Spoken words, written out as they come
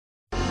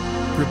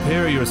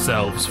Prepare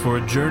yourselves for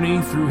a journey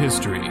through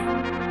history.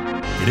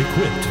 Get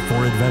equipped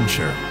for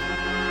adventure.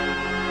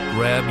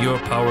 Grab your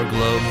power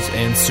gloves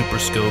and super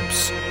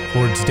scopes,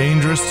 for it's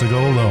dangerous to go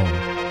alone.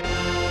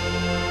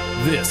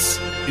 This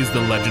is The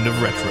Legend of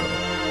Retro.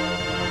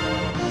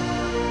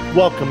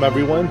 Welcome,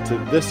 everyone, to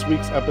this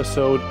week's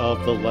episode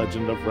of The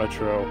Legend of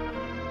Retro.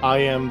 I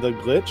am the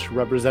Glitch,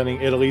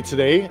 representing Italy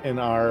today in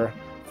our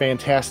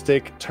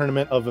fantastic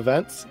tournament of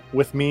events.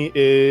 With me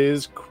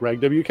is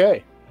Craig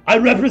WK. I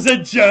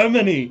represent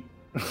Germany!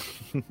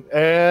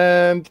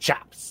 And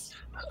Chops.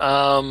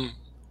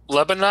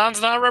 Lebanon's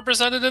not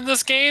represented in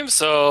this game,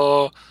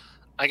 so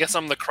I guess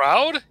I'm the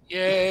crowd?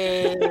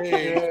 Yay!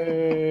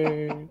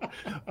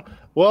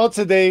 Well,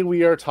 today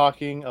we are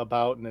talking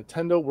about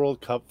Nintendo World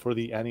Cup for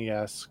the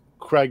NES.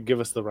 Craig, give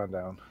us the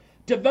rundown.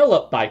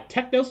 Developed by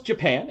Technos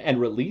Japan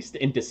and released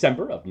in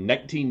December of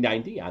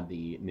 1990 on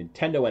the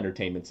Nintendo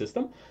Entertainment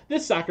System,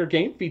 this soccer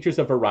game features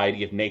a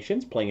variety of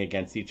nations playing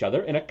against each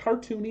other in a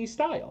cartoony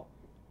style.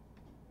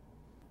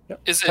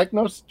 Yep. Is it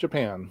Technos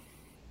Japan?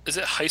 Is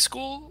it high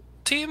school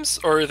teams,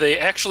 or are they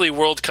actually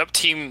World Cup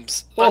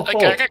teams? Oh, I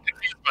got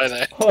confused by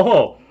that.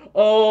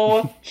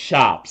 Oh,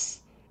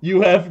 Chops.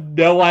 You have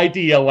no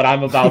idea what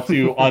I'm about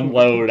to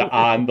unload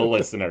on the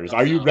listeners.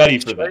 Are you ready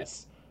for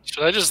this?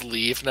 Should I just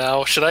leave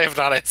now? Should I have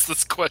not asked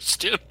this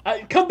question?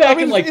 Come back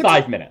in like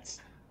 5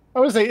 minutes. I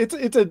would say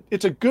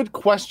it's a good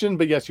question,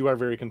 but yes, you are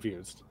very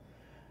confused.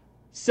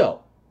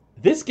 So,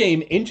 this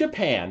game in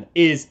Japan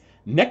is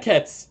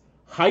Neket's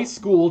High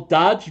School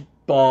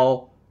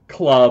Dodgeball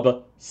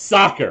Club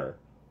Soccer,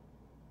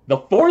 the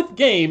fourth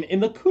game in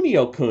the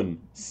Kunio-kun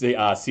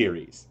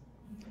series.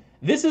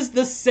 This is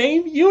the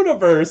same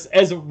universe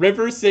as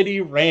River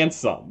City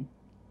Ransom.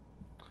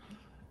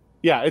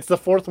 Yeah, it's the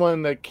fourth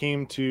one that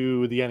came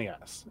to the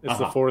NES. It's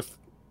the fourth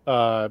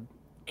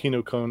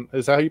Kinokun.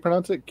 Is that how you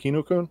pronounce it?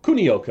 Kinokun?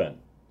 Kunio-kun.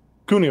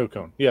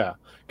 Kunio-kun, yeah.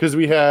 Because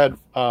we had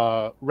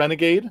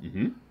Renegade,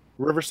 Mm-hmm.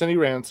 River City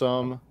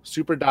Ransom,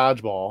 Super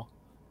Dodgeball,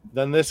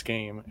 then this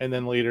game, and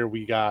then later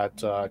we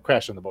got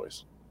Crash and the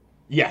Boys.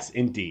 Yes,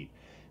 indeed.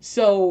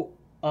 So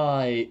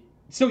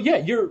yeah,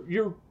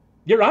 you're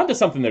onto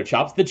something there,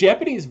 Chops. The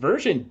Japanese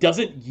version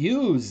doesn't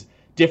use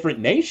different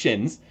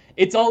nations.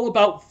 It's all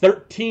about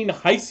 13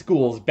 high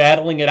schools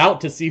battling it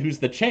out to see who's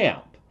the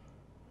champ.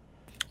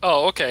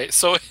 Oh, okay.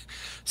 So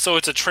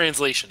it's a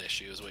translation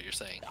issue, is what you're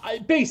saying.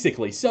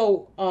 Basically.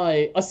 So,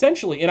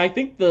 essentially, and I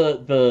think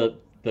the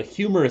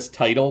humorous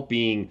title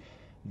being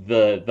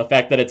the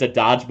fact that it's a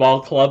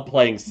dodgeball club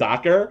playing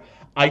soccer,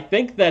 I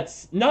think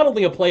that's not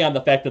only a play on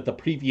the fact that the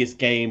previous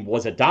game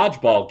was a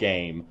dodgeball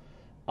game,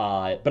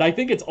 but I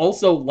think it's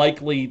also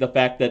likely the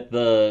fact that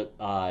the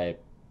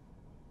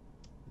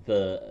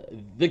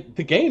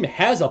game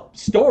has a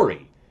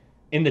story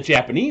in the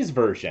Japanese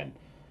version.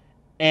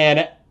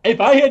 And if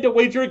I had to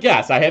wager a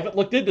guess, I haven't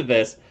looked into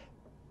this,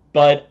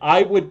 but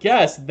I would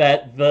guess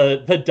that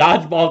the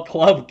dodgeball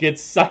club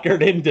gets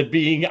suckered into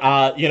being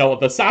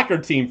the soccer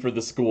team for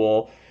the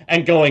school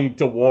and going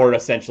to war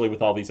essentially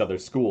with all these other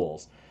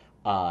schools.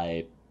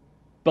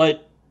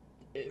 But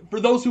for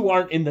those who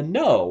aren't in the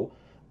know,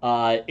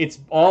 it's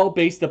all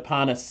based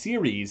upon a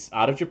series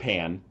out of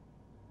Japan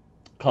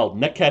called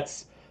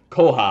Neketsu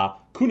Koha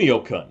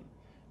Kunio-kun,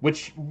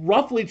 which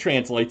roughly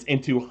translates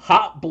into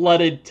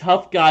hot-blooded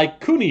tough guy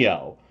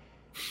Kunio.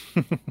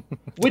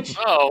 Which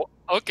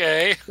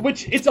okay.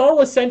 Which it's all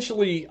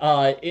essentially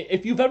have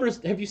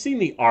you seen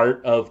the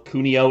art of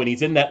Kunio, and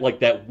he's in that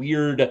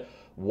weird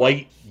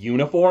white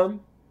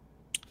uniform?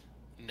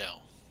 No.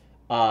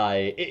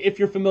 If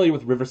you're familiar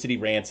with River City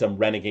Ransom,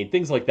 Renegade,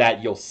 things like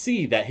that, you'll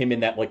see that him in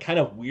that kind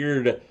of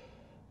weird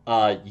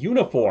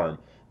uniform.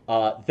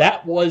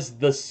 That was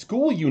the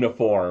school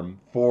uniform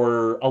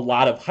for a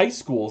lot of high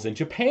schools in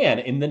Japan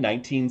in the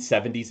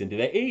 1970s into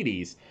the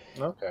 80s.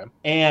 Okay.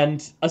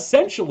 And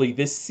essentially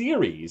this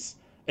series,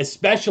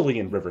 especially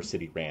in River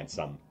City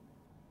Ransom,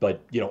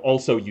 but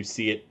also you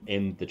see it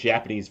in the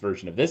Japanese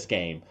version of this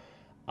game,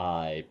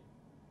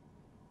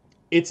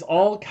 it's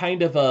all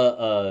kind of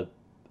a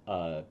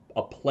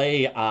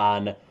play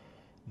on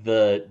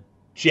the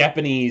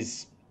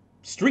Japanese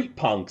street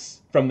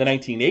punks from the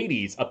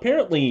 1980s.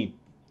 Apparently,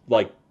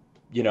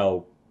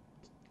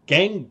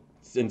 gangs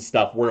and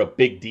stuff were a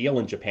big deal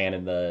in Japan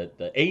in the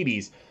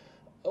 80s,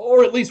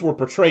 or at least were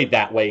portrayed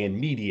that way in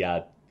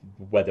media.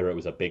 Whether it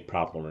was a big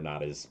problem or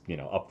not is,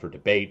 up for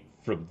debate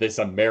from this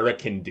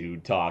American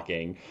dude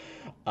talking.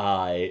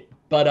 But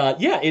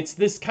it's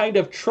this kind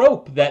of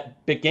trope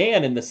that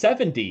began in the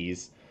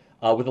 70s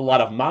with a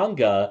lot of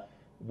manga,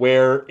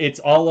 where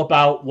it's all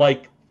about,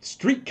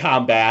 street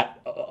combat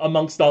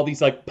amongst all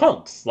these,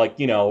 punks.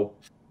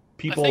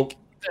 People... I think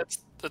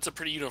that's a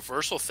pretty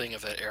universal thing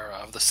of that era,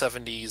 of the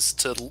 70s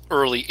to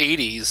early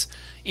 80s,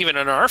 even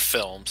in our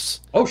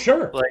films. Oh,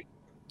 sure.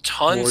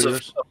 Tons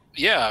Warriors.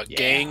 of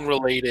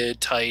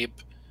gang-related type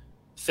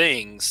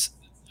things.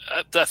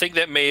 I think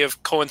that may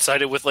have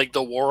coincided with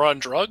the war on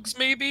drugs,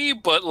 maybe,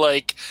 but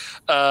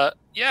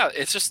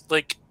it's just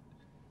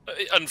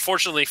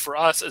unfortunately for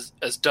us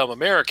as dumb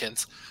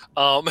Americans,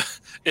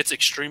 It's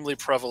extremely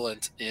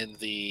prevalent in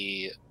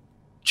the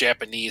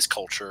Japanese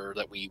culture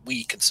that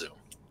we consume.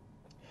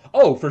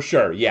 Oh, for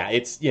sure. Yeah,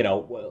 it's,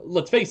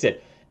 let's face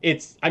it.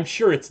 I'm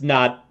sure it's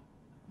not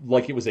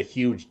like it was a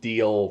huge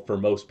deal for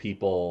most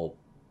people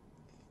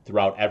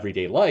throughout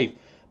everyday life,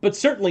 but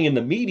certainly in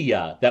the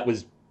media that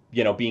was,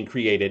 being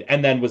created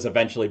and then was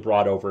eventually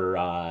brought over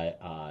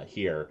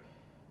here.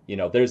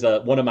 There's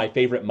one of my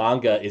favorite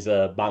manga is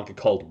a manga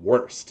called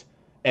Worst,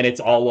 and it's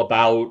all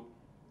about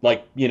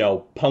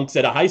punks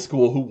at a high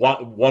school who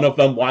one of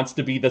them wants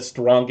to be the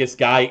strongest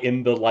guy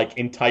in the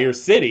entire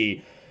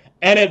city,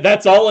 and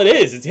that's all it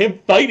is. It's him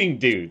fighting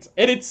dudes,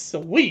 and it's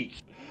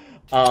sweet.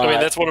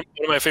 That's one of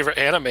my favorite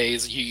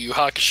animes. Yu Yu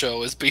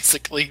Hakusho is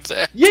basically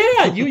that.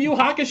 Yeah, Yu Yu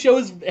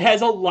Hakusho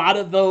has a lot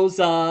of those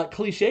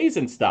cliches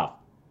and stuff.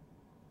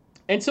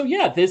 And so,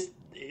 yeah,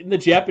 in the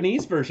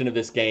Japanese version of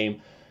this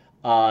game,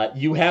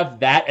 you have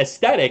that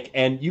aesthetic,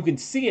 and you can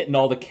see it in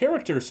all the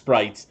character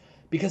sprites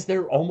because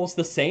they're almost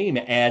the same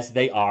as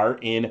they are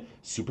in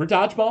Super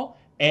Dodgeball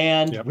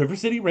and River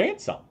City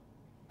Ransom.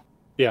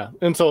 Yeah,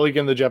 and so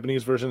in the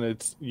Japanese version,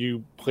 it's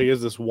you play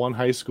as this one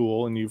high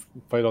school and you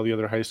fight all the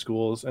other high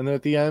schools, and then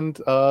at the end,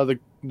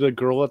 the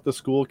girl at the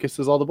school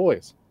kisses all the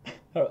boys.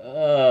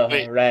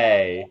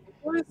 Hooray!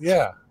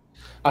 Yeah.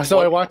 So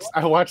I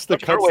watched the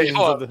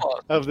cutscenes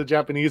of the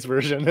Japanese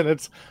version, and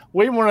it's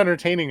way more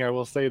entertaining, I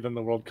will say, than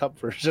the World Cup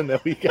version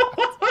that we got.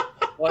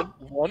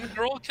 One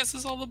girl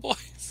kisses all the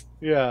boys.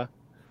 Yeah.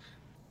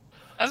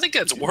 I think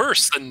that's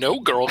worse than no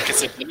girl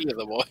kissing any of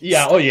the boys.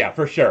 Yeah, oh yeah,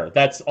 for sure.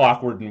 That's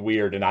awkward and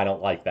weird, and I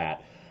don't like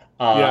that.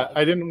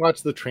 I didn't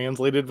watch the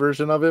translated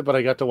version of it, but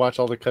I got to watch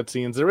all the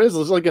cutscenes. There's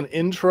an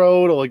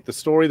intro to the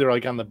story. They're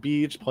on the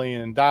beach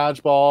playing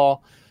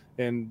dodgeball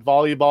and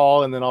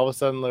volleyball, and then all of a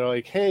sudden they're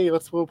like, "Hey,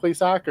 let's go play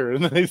soccer."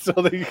 And then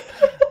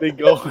they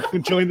go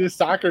join this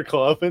soccer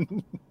club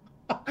and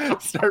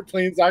start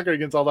playing soccer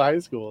against all the high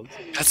schools.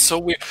 That's so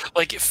weird.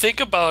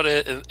 Think about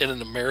it in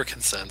an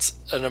American sense.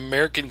 An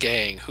American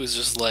gang who's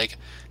just like,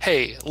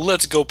 "Hey,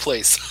 let's go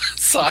play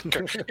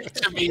soccer."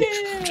 To me,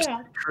 I'm just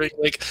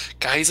picturing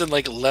guys in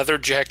leather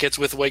jackets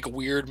with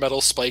weird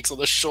metal spikes on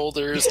the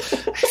shoulders,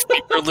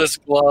 fingerless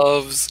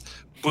gloves,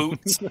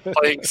 boots,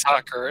 playing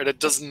soccer, and it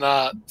does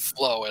not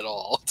flow at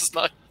all. It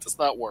does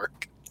not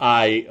work.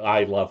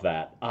 I love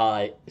that.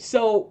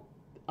 So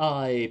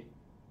I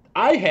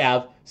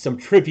have some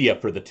trivia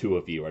for the two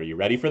of you. Are you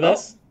ready for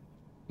this?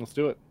 Let's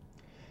do it.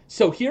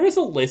 So here is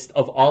a list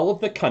of all of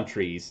the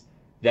countries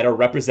that are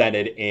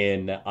represented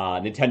in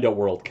Nintendo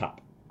World Cup.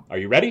 Are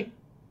you ready?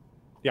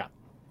 Yeah.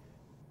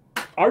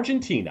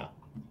 Argentina,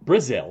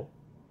 Brazil,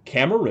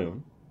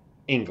 Cameroon,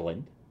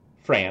 England,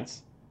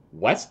 France,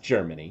 West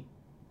Germany,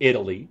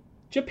 Italy,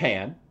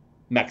 Japan,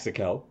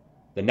 Mexico,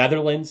 the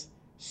Netherlands,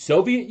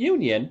 Soviet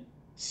Union,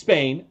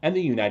 Spain, and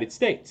the United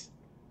States.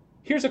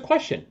 Here's a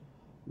question.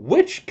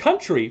 Which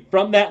country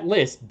from that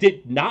list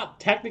did not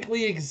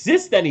technically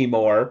exist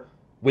anymore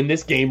when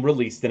this game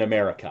released in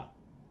America?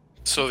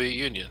 Soviet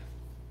Union.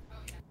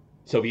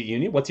 Soviet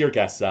Union? What's your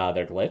guess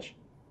there, Glitch?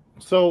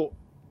 So,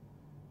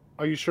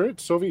 are you sure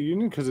it's Soviet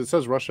Union? Because it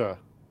says Russia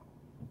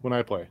when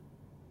I play.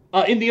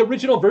 In the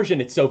original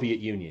version, it's Soviet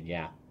Union,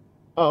 yeah.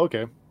 Oh,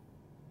 okay.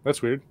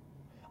 That's weird.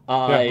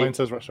 Yeah, mine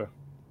says Russia.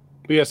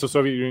 But yeah, so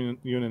Soviet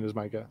Union is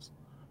my guess.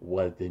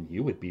 Well, then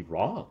you would be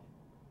wrong.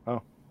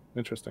 Oh,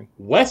 interesting.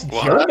 West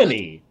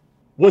Germany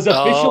was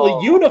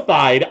officially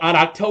unified on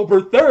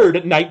October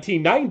 3rd,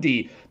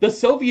 1990. The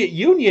Soviet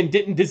Union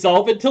didn't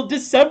dissolve until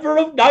December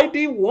of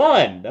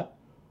 91.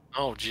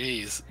 Oh,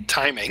 geez.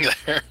 Timing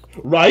there.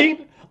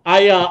 Right?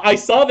 I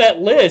saw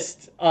that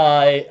list,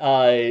 and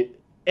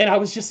I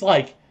was just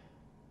like,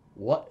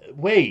 what?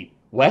 Wait,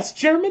 West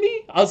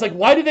Germany? I was like,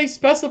 why did they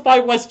specify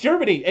West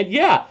Germany? And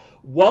yeah,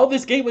 while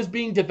this game was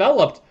being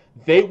developed,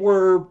 they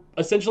were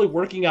essentially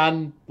working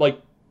on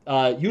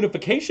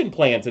unification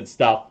plans and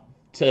stuff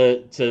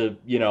to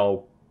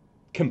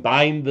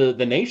combine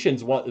the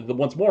nations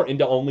once more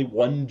into only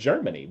one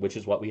Germany, which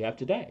is what we have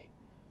today.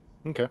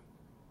 Okay.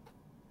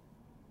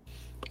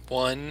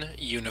 One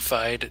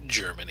unified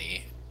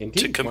Germany.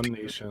 Indeed. One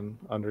nation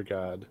under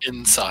God.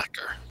 In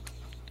soccer.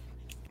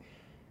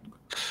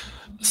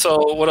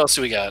 So what else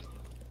do we got?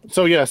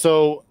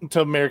 So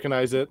to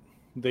Americanize it,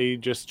 they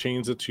just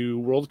changed it to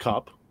World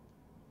Cup.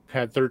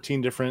 Had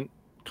 13 different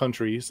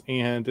countries,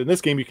 and in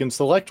this game you can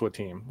select what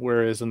team,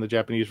 whereas in the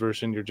Japanese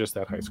version you're just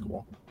at high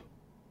school.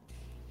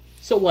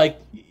 So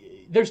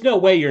there's no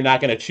way you're not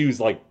going to choose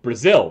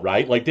Brazil,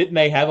 right? Didn't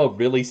they have a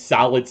really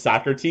solid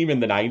soccer team in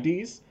the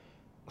 90s?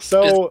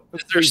 So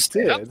is there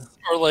stats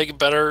or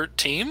better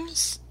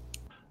teams?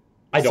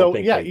 I don't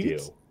think they do.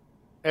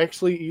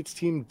 Actually, each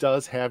team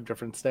does have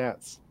different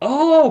stats.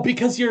 Oh,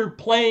 because you're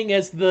playing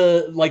as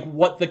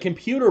what the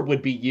computer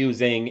would be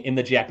using in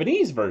the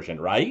Japanese version,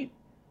 right?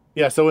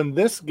 Yeah, so in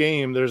this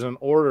game, there's an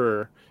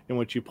order in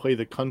which you play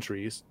the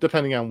countries,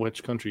 depending on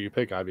which country you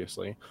pick,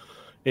 obviously.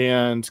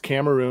 And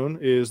Cameroon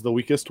is the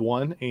weakest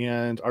one,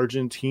 and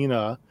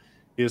Argentina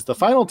is the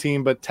final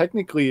team, but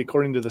technically,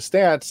 according to the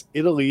stats,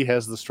 Italy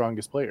has the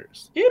strongest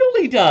players.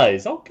 Italy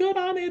does! Oh, good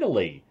on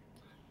Italy.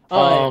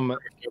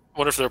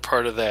 What if they're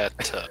part of that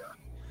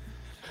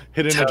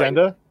Hidden Italian-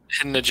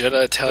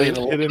 agenda. Italian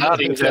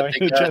Illuminati?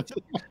 Italian agenda.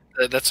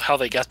 That's how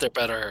they got their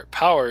better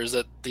powers.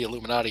 That the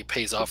Illuminati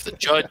pays off the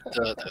judge,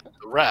 the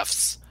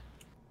refs.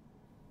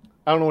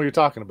 I don't know what you're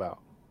talking about.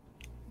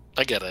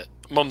 I get it.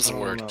 Mum's the I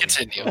don't word. know.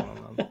 Continue. I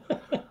don't know.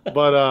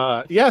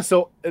 But yeah,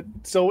 so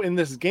in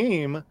this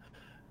game,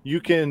 you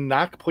can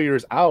knock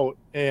players out,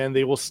 and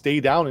they will stay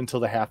down until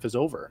the half is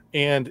over.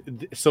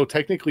 And so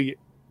technically,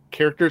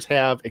 characters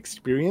have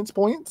experience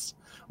points,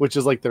 which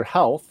is like their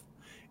health,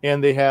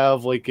 and they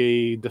have like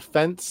a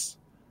defense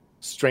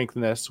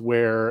strengthness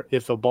where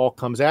if a ball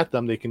comes at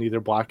them, they can either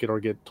block it or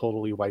get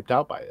totally wiped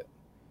out by it.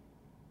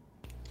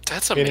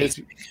 That's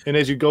amazing. And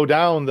as you go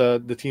down, the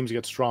teams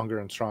get stronger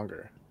and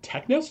stronger.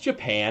 Technos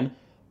Japan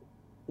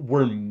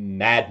were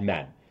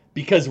madmen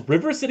because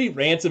River City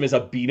Ransom is a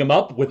beat 'em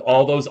up with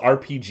all those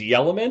RPG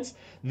elements.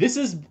 This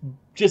is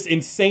just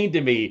insane to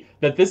me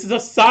that this is a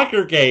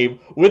soccer game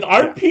with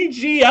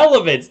RPG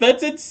elements.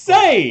 That's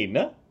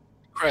insane.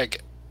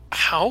 Craig,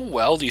 how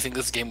well do you think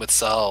this game would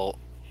sell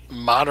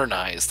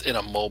modernized in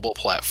a mobile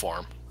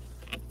platform?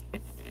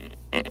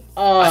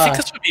 I think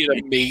this would be an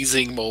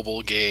amazing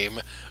mobile game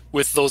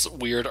with those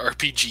weird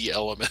RPG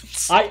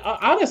elements. I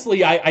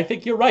honestly, I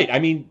think you're right. I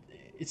mean,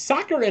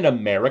 soccer in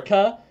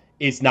America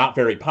is not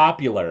very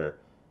popular.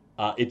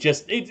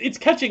 It's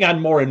catching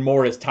on more and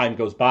more as time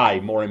goes by.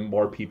 More and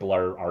more people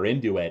are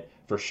into it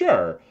for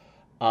sure.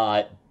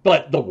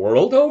 But the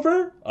world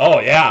over, oh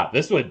yeah,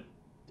 this would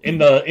in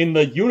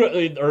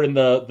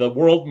the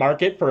world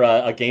market for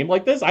a game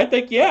like this. I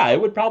think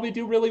it would probably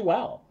do really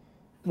well.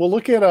 Well,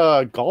 look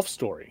at Golf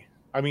Story.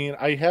 I mean,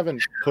 I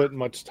haven't put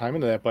much time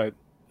into that, but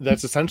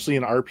that's essentially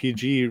an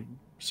RPG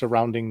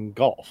surrounding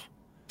golf.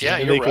 Yeah,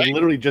 and you're they right. can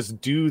literally just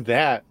do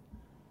that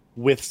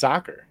with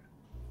soccer.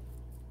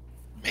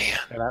 Man,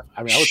 And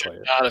I would should play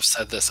it. not have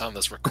said this on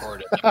this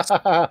recording.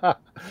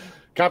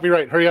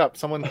 Copyright, hurry up.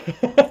 Someone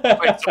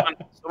Someone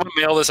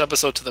mail this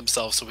episode to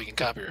themselves so we can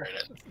copyright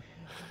it.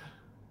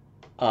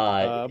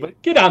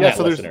 But get on that,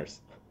 so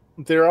listeners.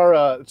 there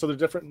are there's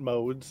different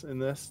modes in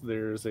this.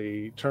 There's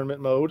a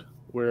tournament mode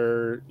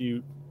where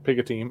you pick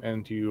a team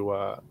and you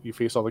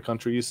face all the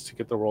countries to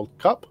get the World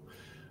Cup.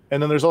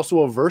 And then there's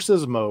also a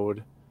versus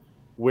mode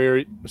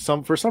where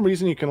for some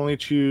reason you can only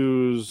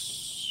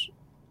choose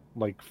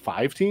like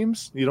 5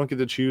 teams. You don't get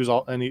to choose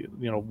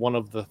one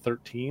of the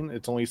 13.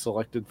 It's only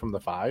selected from the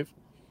 5.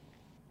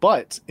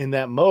 But in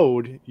that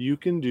mode, you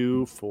can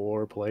do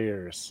 4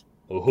 players.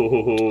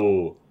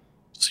 Oh,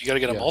 So you got to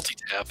get a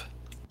multi-tab.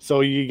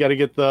 So you got to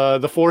get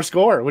the 4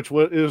 score, which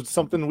is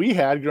something we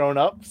had growing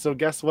up. So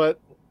guess what?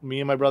 Me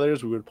and my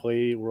brothers, we would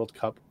play World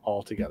Cup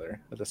all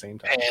together at the same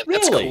time. Man,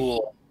 that's Really?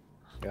 cool.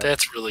 Yeah.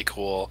 That's really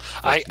cool.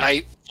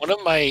 My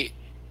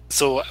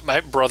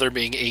brother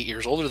being 8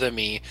 years older than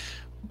me,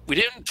 we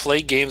didn't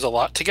play games a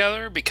lot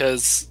together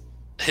because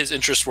his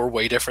interests were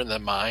way different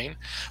than mine.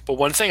 But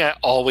one thing I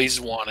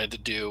always wanted to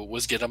do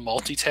was get a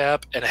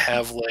multi-tap and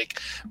have like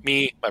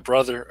me, my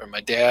brother, or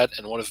my dad,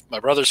 and one of my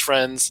brother's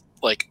friends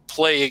like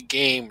play a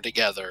game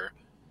together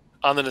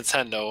on the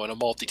Nintendo in a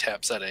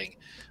multi-tap setting.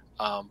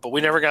 But we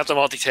never got the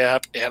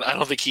multi-tap, and I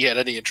don't think he had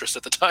any interest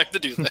at the time to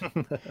do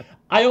that.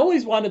 I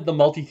always wanted the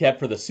multi-tap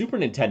for the Super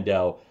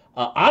Nintendo.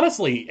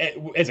 Honestly,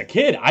 as a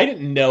kid, I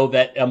didn't know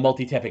that a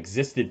multi-tap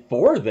existed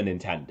for the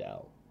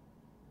Nintendo.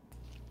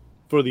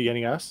 For the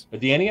NES?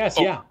 The NES,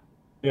 Oh. yeah.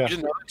 You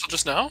didn't know that until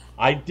just now?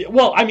 I did.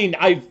 Well, I mean,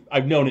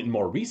 I've known it in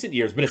more recent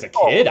years, but as a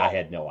kid, I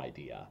had no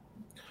idea.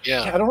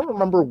 Yeah. I don't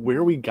remember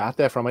where we got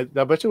that from. I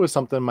bet you it was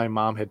something my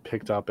mom had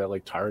picked up at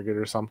like Target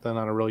or something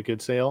on a really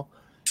good sale.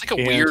 It's like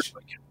a And- weird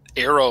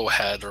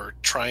arrowhead or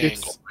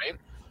triangle, right?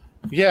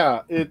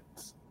 Yeah,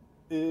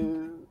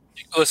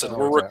 Listen, Oh,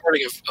 we're okay.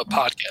 recording a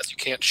podcast. You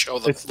can't show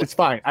them. it's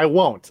fine. I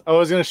won't. I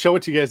was going to show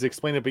it to you guys to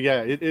explain it, but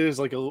yeah, it is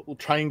like a little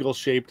triangle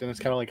shaped, and it's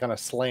kind of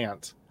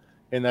slant,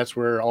 and that's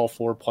where all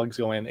 4 plugs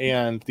go in.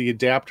 And the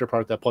adapter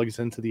part that plugs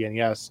into the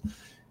NES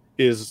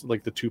is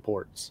like the 2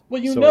 ports.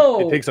 Well,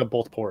 it takes up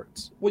both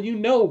ports. Well, you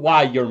know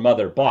why your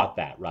mother bought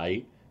that,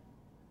 right?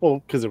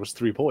 Well, because there was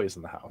 3 boys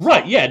in the house.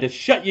 Right, yeah, to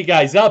shut you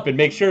guys up and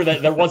make sure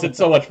that there wasn't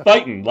so much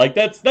fighting. Like,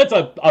 that's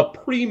a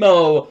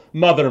primo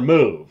mother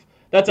move.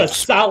 That's a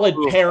solid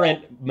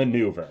parent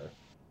maneuver.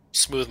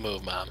 Smooth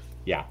move, Mom.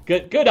 Yeah,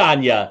 good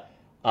on ya,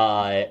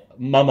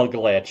 Mama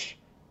Glitch.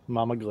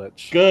 Mama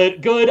Glitch.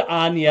 Good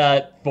on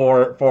ya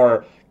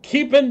for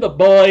keeping the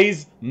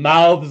boys'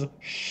 mouths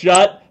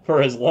shut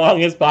for as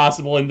long as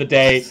possible in the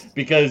day,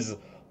 because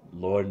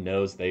Lord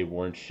knows they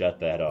weren't shut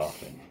that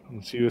often.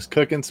 And she was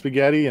cooking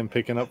spaghetti and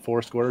picking up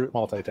 4 score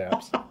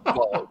multi-taps.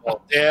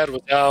 While Dad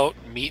was out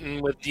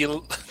meeting with the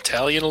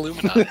Italian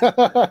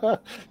Illuminati.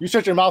 You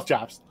shut your mouth,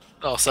 Chops.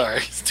 Oh, sorry.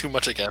 It's too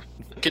much again.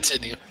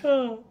 Continue.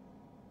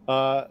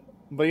 But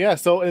yeah,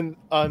 so in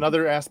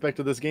another aspect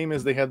of this game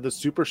is they had the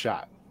super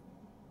shot.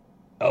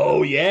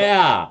 Oh,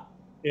 yeah.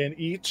 And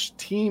each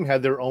team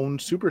had their own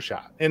super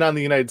shot. And on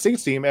the United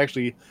States team,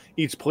 actually,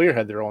 each player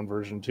had their own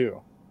version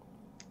too.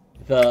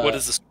 What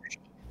is the super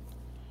shot?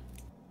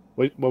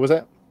 Wait, what was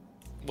that?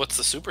 What's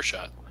the super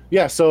shot?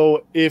 Yeah,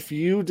 so if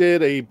you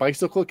did a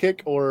bicycle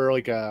kick or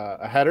like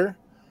a header,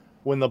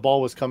 when the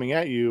ball was coming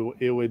at you,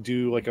 it would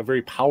do like a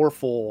very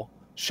powerful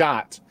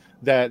shot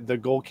that the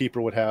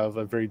goalkeeper would have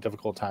a very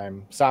difficult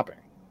time stopping,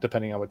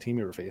 depending on what team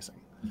you were facing.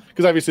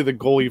 Because obviously the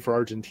goalie for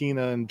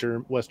Argentina and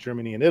West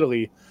Germany and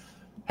Italy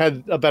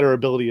had a better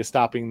ability of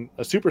stopping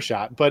a super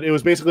shot, but it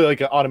was basically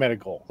like an automatic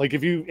goal. Like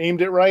if you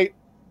aimed it right,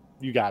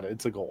 you got it.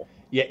 It's a goal.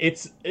 Yeah,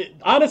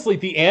 honestly,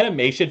 the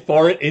animation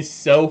for it is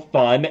so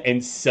fun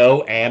and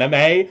so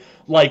anime.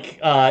 Like,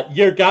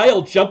 your guy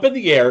will jump in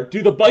the air,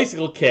 do the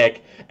bicycle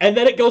kick, and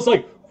then it goes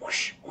like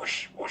whoosh,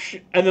 whoosh, whoosh,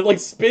 and then like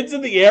spins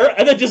in the air,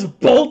 and then just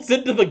bolts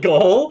into the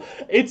goal.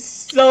 It's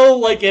so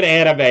like an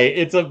anime.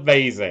 It's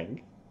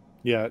amazing.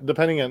 Yeah,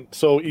 depending on,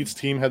 so each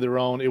team had their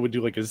own. It would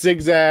do like a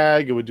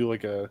zigzag. It would do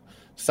like a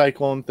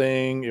cyclone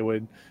thing. It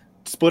would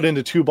split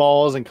into two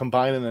balls and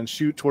combine and then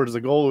shoot towards the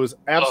goal. It was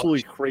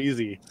absolutely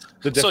crazy,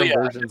 the different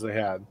versions they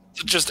had.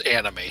 Just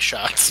anime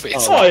shots,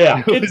 basically. Oh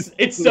yeah,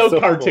 it's so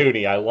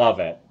cartoony. Cool. I love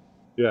it.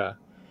 Yeah.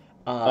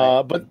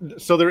 But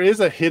so there is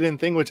a hidden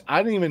thing which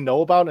I didn't even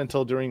know about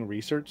until doing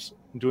research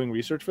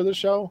for the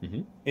show.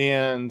 Mm-hmm.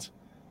 And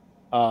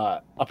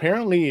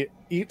apparently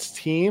each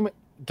team,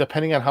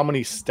 depending on how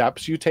many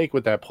steps you take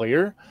with that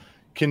player,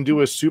 can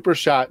do a super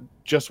shot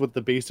just with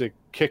the basic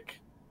kick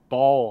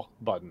ball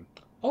button.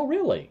 Oh,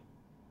 really?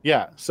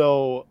 Yeah.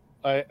 So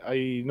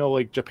I know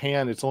like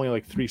Japan, it's only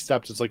like 3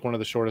 steps. It's like one of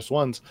the shortest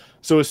ones.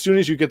 So as soon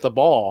as you get the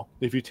ball,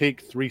 if you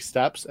take 3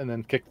 steps and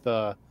then hit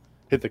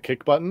the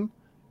kick button,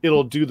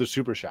 it'll do the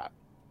super shot.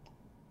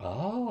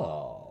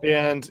 Oh.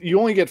 And you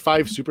only get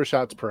 5 super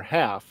shots per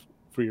half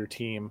for your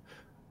team.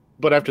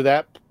 But after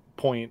that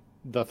point,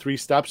 the 3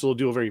 steps will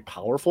do a very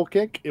powerful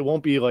kick. It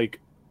won't be like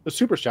a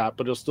super shot,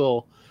 but it'll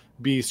still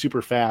be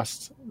super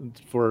fast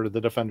for the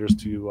defenders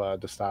to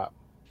stop.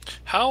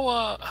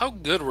 How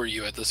good were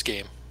you at this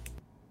game?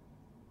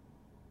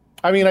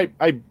 I mean,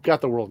 I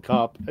got the World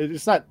Cup.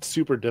 It's not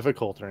super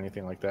difficult or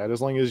anything like that.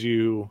 As long as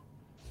you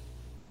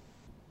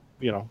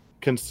know,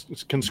 can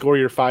score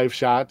your 5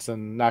 shots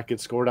and not get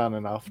scored on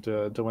enough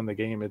to win the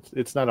game.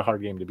 It's not a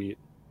hard game to beat.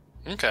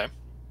 Okay.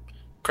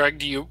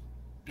 Craig,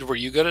 were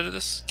you good at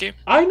this game?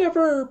 I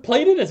never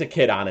played it as a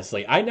kid,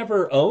 honestly. I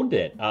never owned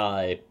it.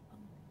 I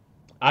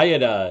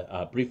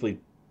had briefly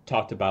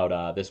talked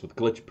about this with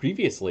Glitch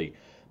previously,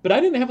 but I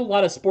didn't have a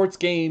lot of sports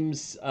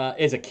games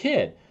as a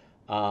kid.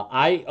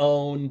 I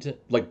owned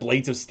like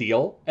Blades of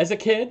Steel as a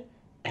kid,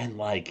 and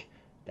like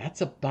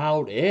that's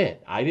about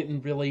it. I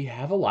didn't really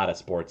have a lot of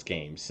sports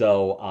games,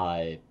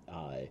 so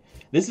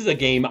this is a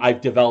game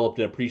I've developed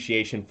an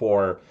appreciation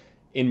for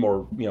in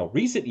more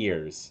recent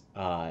years.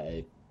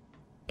 For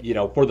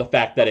the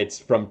fact that it's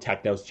from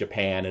Technos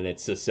Japan and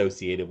it's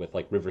associated with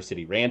like River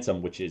City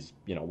Ransom, which is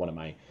one of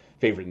my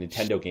favorite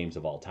Nintendo games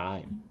of all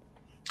time.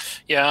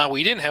 Yeah,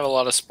 we didn't have a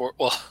lot of sport.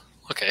 Well,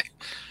 okay.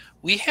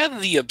 We had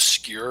the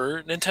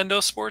obscure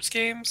Nintendo sports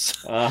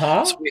games.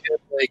 Uh-huh. So we had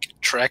like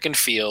track and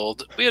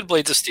field. We had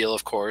Blades of Steel,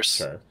 of course.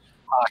 Sure.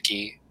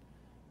 Hockey.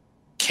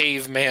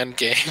 Caveman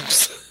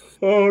games.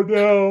 Oh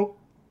no.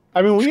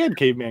 I mean, we had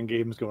caveman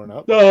games growing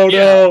up. Oh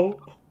no.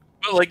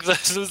 But like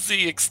this is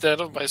the extent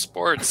of my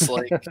sports.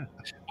 Like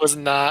was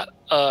not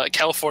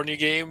California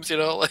games,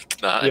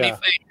 like not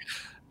anything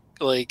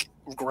like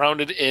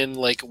grounded in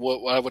like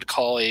what I would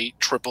call a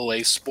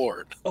AAA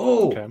sport.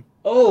 Oh. Okay.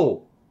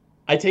 Oh.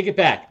 I take it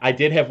back. I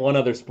did have one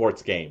other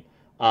sports game.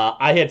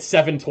 I had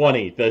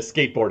 720, the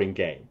skateboarding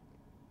game.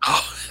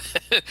 Oh,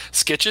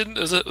 Skitchin?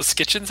 Is it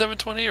Skitchin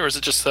 720 or is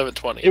it just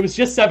 720? It was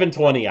just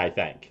 720, I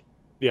think.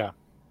 Yeah.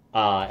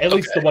 At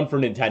least the one for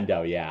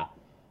Nintendo, yeah.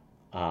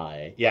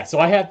 So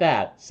I had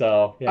that.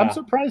 So yeah. I'm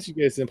surprised you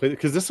guys didn't play it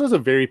because this was a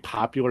very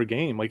popular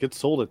game. Like it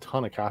sold a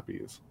ton of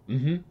copies.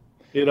 Mm-hmm.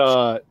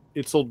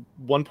 It sold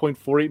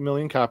 1.48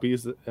 million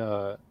copies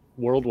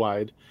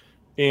worldwide.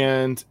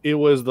 And it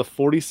was the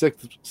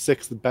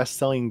 46th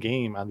best-selling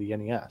game on the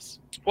NES.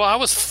 Well, I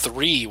was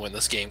 3 when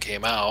this game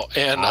came out,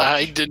 and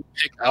I didn't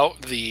pick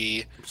out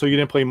the... So you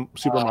didn't play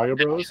Super Mario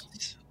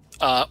Bros.?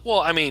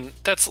 Well, I mean,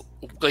 that's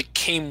like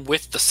came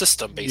with the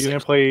system, basically. You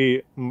didn't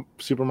play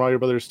Super Mario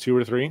Brothers 2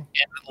 or 3? And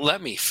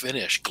let me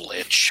finish,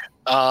 Glitch.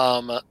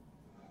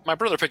 My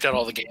brother picked out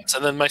all the games,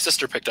 and then my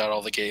sister picked out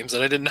all the games,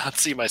 and I did not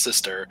see my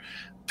sister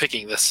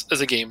picking this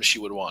as a game she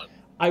would want.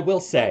 I will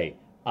say...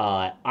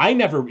 I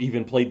never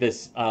even played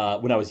this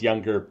when I was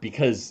younger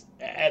because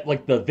at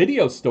like the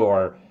video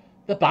store,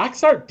 the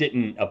box art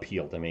didn't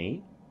appeal to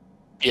me.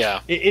 Yeah.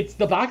 It's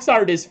the box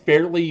art is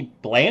fairly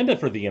bland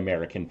for the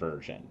American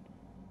version.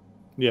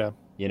 Yeah.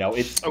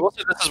 It's... I will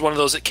say this is one of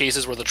those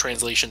cases where the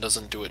translation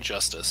doesn't do it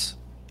justice.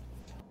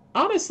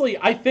 Honestly,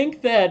 I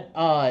think that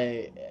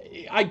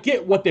I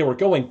get what they were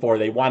going for.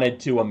 They wanted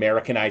to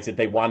Americanize it.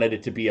 They wanted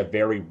it to be a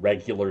very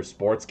regular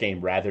sports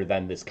game rather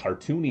than this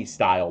cartoony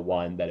style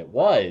one that it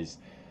was,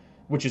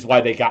 which is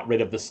why they got rid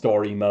of the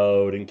story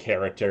mode and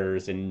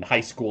characters and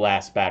high school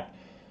aspect.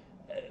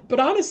 But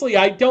honestly,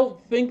 I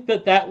don't think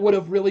that would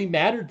have really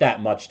mattered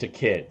that much to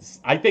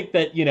kids. I think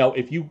that,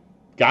 if you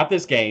got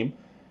this game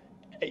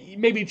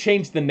maybe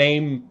change the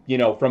name,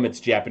 from its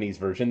Japanese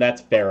version.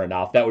 That's fair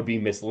enough. That would be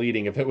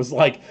misleading if it was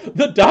like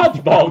the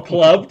dodgeball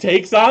club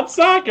takes on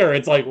soccer.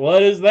 It's like, what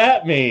does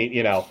that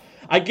mean?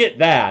 I get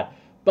that.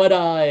 But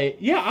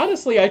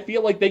honestly, I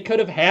feel like they could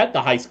have had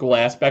the high school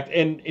aspect,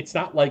 and it's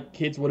not like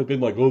kids would have been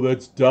like, oh,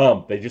 that's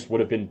dumb. They just would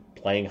have been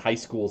playing high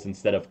schools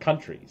instead of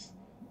countries.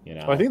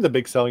 I think the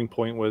big selling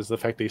point was the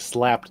fact they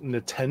slapped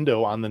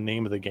Nintendo on the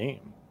name of the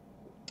game.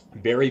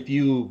 Very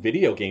few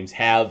video games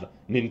have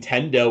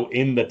Nintendo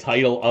in the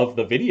title of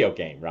the video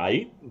game,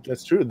 right?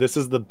 That's true. This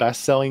is the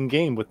best-selling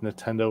game with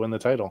Nintendo in the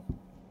title.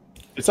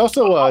 It's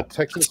also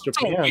Technos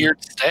Japan. A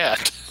weird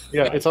stat.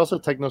 Yeah, it's also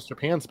Technos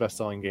Japan's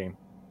best-selling game.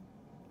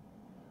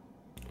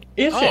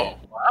 Is it?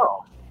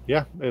 Wow.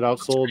 Yeah, it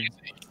outsold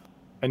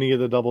any of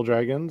the Double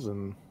Dragons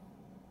and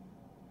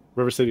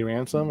River City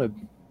Ransom. It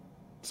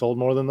sold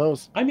more than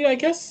those. I mean, I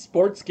guess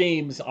sports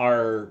games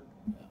are,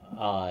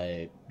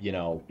 Yeah,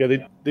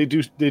 they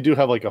do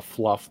have like a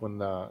fluff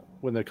when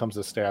it comes to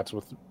stats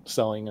with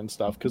selling and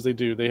stuff, because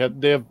they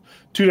have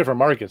two different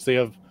markets. They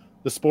have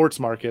the sports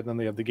market and then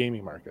they have the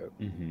gaming market.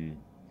 Mm-hmm.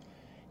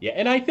 Yeah,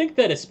 and I think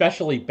that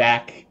especially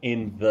back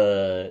in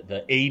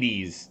the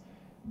 80s,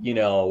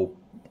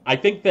 I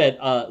think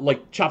that,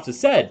 like Chops has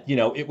said,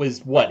 it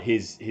was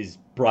his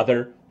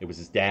brother, it was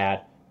his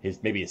dad,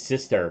 maybe his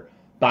sister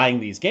buying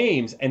these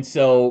games. And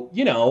so,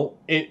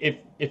 if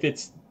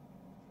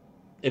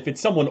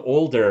it's someone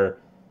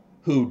older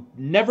who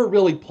never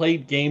really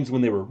played games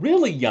when they were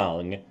really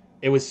young,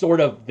 it was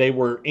sort of, they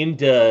were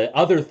into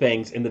other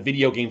things and the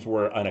video games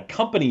were an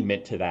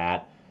accompaniment to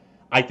that.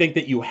 I think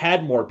that you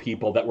had more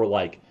people that were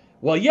like,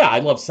 well, yeah, I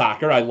love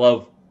soccer, I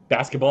love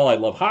basketball, I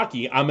love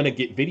hockey. I'm going to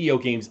get video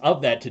games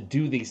of that to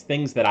do these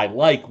things that I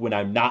like when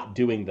I'm not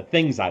doing the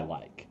things I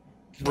like.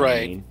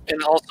 Right. I mean?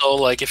 And also,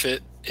 like, if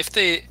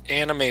the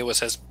anime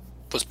was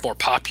more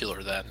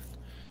popular then,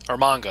 or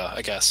manga,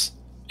 I guess,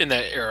 in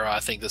that era, I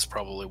think this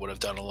probably would have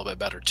done a little bit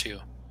better too.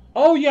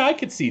 Oh yeah, I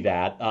could see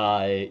that.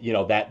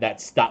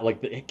 That stop,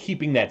 like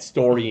keeping that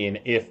story in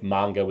if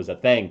manga was a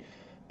thing.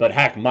 But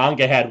heck,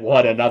 manga had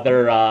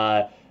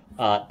another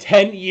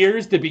 10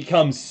 years to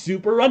become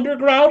super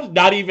underground,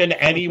 not even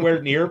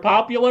anywhere near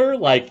popular.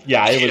 Like,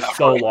 yeah, it was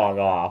so long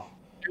off.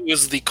 It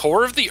was the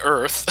core of the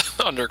earth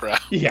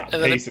underground. Yeah,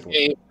 and basically.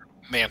 Then it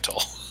became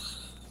mantle.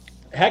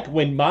 Heck,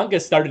 when manga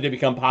started to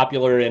become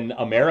popular in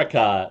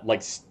America,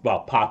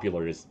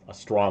 popular is a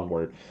strong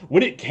word.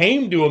 When it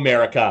came to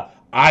America,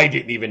 I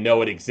didn't even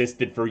know it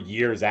existed for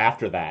years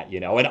after that,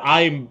 and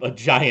I'm a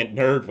giant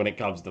nerd when it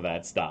comes to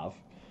that stuff.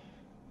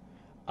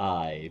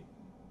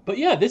 But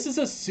yeah, this is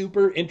a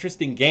super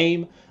interesting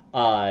game.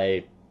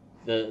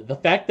 The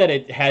fact that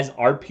it has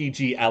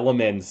RPG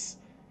elements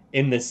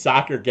in the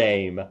soccer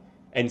game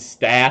and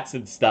stats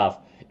and stuff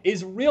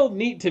is real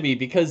neat to me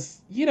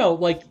because,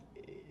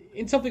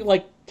 in something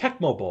like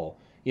Tecmo Bowl,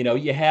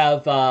 you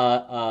have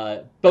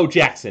Bo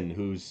Jackson,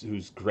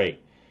 who's great.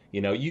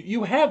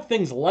 You have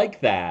things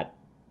like that,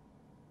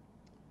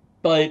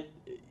 but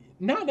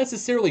not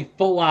necessarily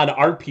full-on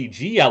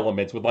RPG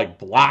elements with like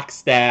block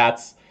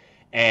stats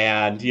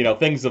and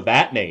things of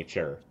that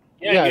nature.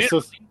 Yeah, you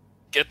didn't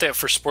get that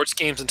for sports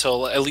games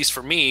until, at least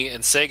for me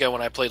and Sega,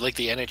 when I played like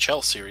the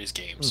NHL series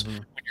games, when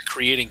you're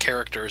creating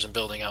characters and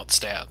building out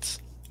stats.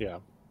 Yeah.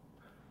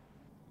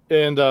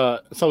 And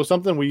so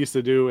something we used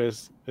to do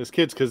as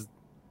kids, because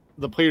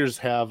the players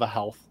have a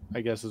health,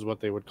 I guess is what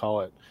they would call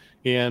it.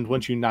 And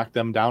once you knock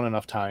them down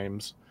enough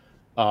times,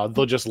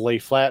 they'll just lay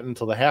flat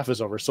until the half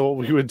is over. So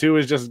what we would do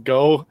is just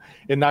go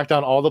and knock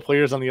down all the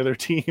players on the other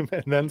team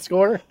and then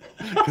score,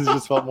 because it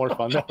just felt more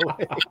fun that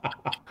way.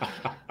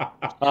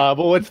 But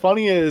what's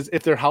funny is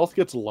if their health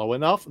gets low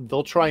enough,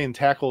 they'll try and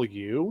tackle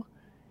you.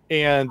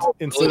 And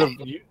instead of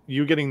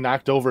you getting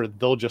knocked over,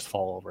 they'll just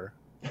fall over.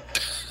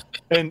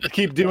 And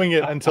keep doing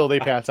it until they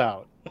pass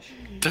out.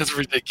 That's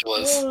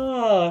ridiculous.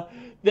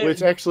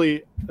 Which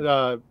actually,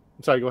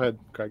 sorry, go ahead,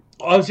 Craig.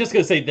 I was just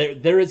going to say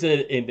there is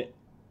an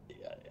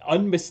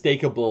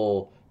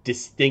unmistakable,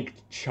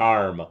 distinct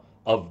charm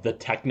of the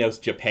Technos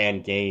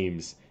Japan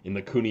games in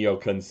the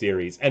Kunio-kun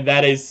series, and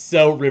that is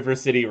so River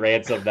City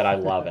Ransom that I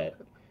love it.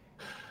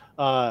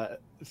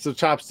 So,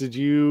 Chops, did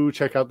you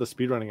check out the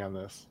speedrunning on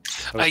this?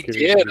 I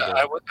did.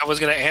 I was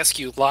going to ask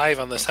you live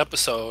on this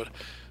episode,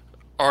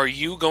 are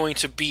you going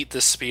to beat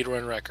this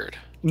speedrun record?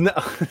 No.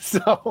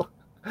 So,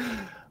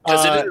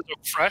 because it is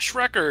a fresh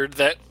record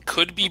that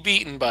could be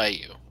beaten by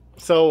you.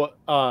 So,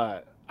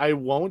 I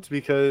won't,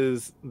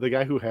 because the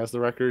guy who has the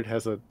record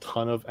has a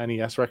ton of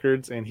NES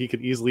records, and he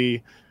could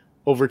easily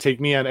overtake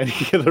me on any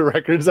of the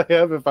records I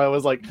have if I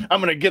was like,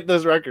 I'm going to get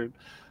this record.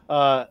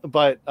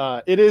 But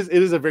it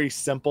is a very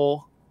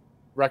simple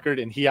record,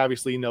 and he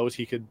obviously knows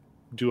he could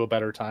do a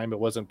better time. It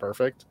wasn't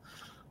perfect.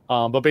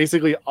 But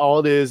basically all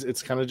it is,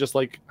 it's kind of just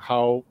like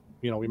how,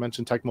 we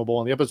mentioned Tecmo Bowl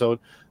in the episode.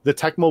 The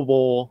Tecmo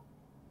Bowl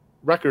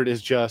record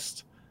is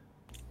just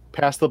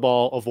pass the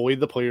ball, avoid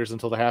the players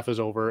until the half is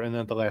over, and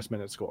then at the last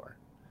minute score.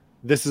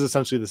 This is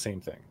essentially the same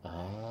thing.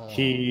 Oh.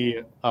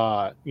 He,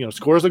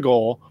 scores a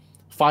goal,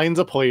 finds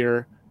a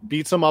player,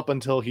 beats him up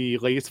until he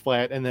lays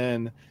flat, and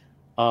then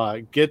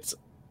gets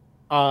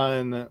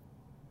on,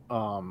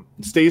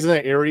 stays in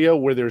an area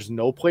where there's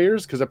no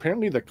players, because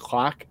apparently the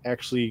clock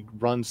actually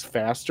runs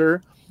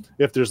faster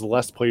if there's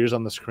less players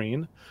on the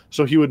screen.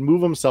 So he would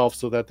move himself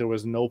so that there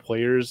was no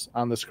players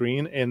on the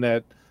screen and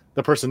that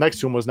the person next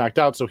to him was knocked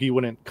out, so he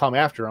wouldn't come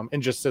after him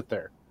and just sit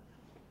there.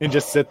 And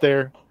just sit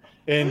there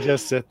and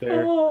just sit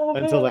there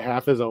until the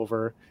half is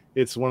over.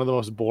 It's one of the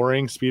most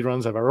boring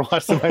speedruns I've ever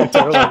watched in my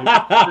entire life.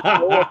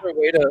 No other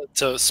way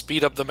to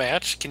speed up the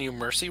match? Can you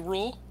mercy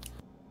rule?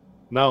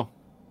 No.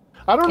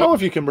 I don't know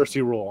if you can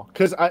mercy rule,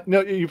 because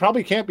no, you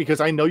probably can't, because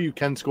I know you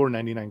can score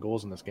 99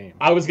 goals in this game.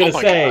 I was going to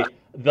say,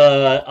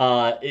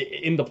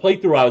 in the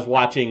playthrough I was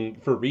watching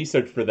for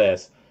research for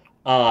this,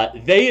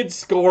 they had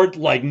scored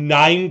like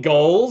 9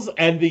 goals,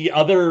 and the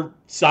other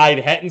side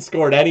hadn't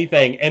scored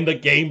anything, and the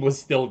game was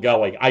still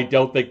going. I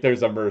don't think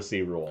there's a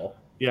mercy rule.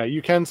 Yeah,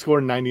 you can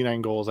score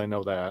 99 goals. I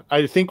know that.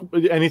 I think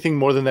anything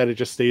more than that, it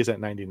just stays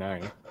at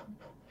 99.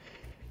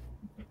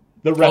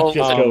 The ref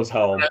just goes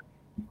home.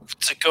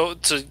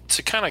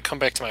 To kind of come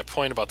back to my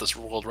point about this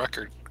world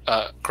record,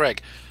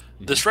 Craig,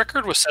 this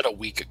record was set a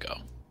week ago.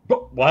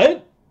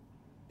 What?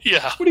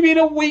 Yeah. What do you mean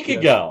a week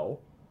ago?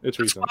 It's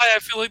recent. That's why I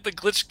feel like the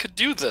glitch could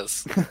do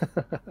this.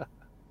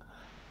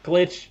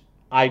 Glitch,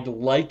 I'd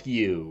like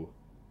you,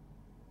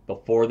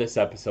 before this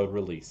episode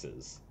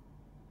releases,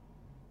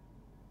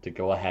 to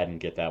go ahead and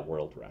get that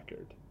world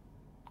record.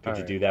 Could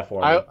you do that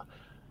for me?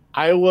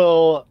 I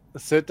will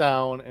sit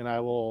down and I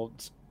will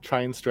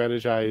try and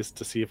strategize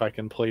to see if I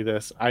can play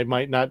this. I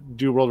might not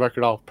do world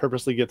record. I'll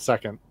purposely get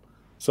second,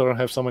 so I don't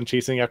have someone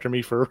chasing after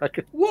me for a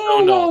record.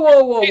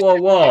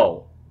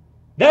 Whoa.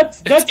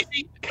 That's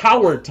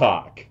coward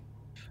talk.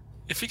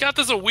 If he got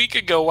this a week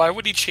ago, why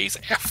would he chase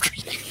after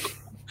you?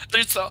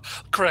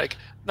 Craig,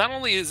 not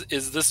only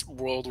is this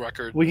world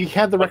record... Well, he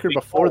had the record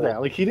before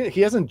that. Like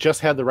he hasn't just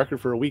had the record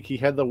for a week. He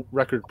had the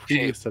record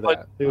previous to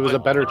that. It was a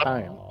better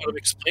time. I'm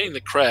explaining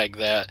to Craig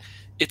that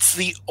it's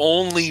the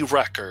only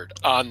record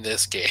on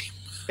this game.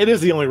 It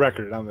is the only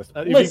record on this.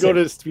 If you go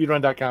to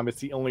speedrun.com, it's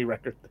the only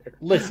record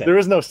there. There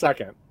is no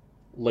second.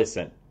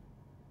 Listen.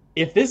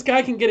 If this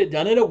guy can get it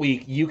done in a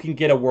week, you can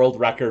get a world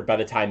record by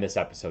the time this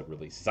episode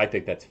releases. I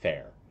think that's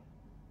fair.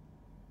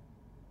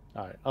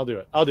 All right, I'll do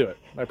it.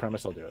 I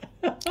promise I'll do it.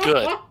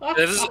 Good. And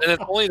it's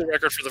only the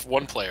record for the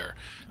one player.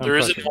 There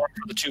isn't one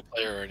for the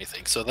 2-player or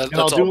anything. So that's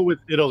I'll do it with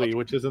Italy,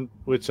 which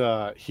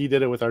he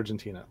did it with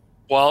Argentina.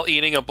 While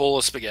eating a bowl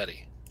of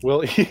spaghetti.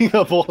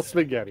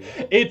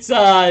 It's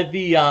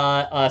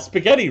the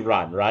spaghetti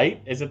run,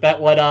 right? Isn't that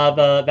what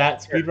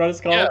that speed run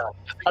is called? Yeah,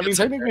 I mean,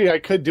 technically, I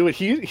could do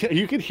it.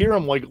 You could hear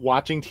him like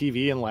watching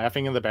TV and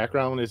laughing in the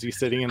background as he's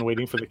sitting and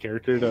waiting for the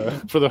character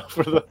for the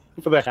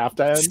half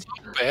to end. It's so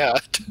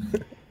bad.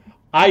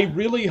 I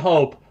really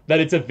hope that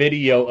it's a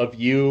video of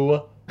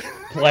you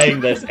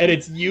playing this, and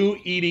it's you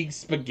eating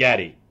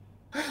spaghetti.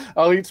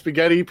 I'll eat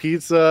spaghetti,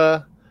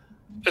 pizza.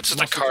 It's just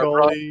a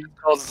carb. It's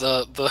called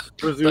the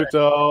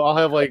prosciutto. I'll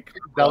have like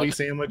deli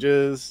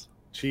sandwiches,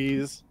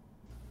 cheese.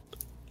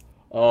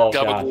 Oh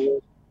god,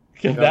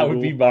 that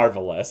would be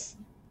marvelous.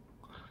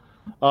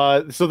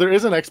 So there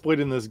is an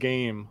exploit in this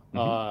game,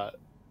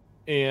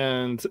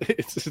 and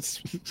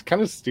it's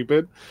kind of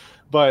stupid,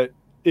 but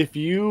if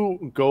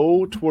you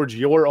go towards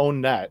your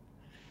own net,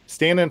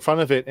 stand in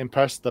front of it and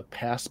press the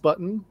pass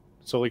button,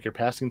 so like you're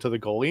passing to the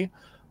goalie,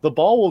 the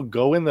ball will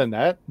go in the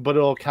net, but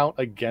it'll count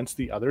against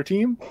the other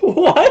team.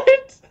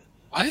 What?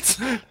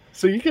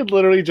 So you could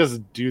literally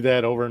just do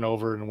that over and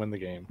over and win the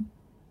game.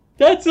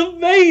 That's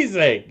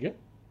amazing.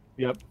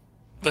 Yep.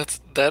 That's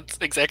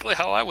exactly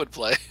how I would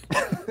play.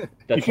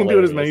 You can do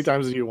it as many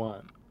times as you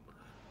want.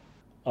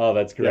 Oh,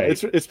 that's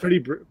great. Yeah, it's pretty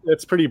broken.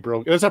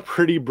 It's a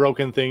pretty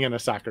broken thing in a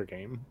soccer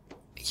game.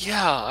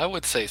 Yeah, I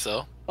would say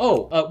so.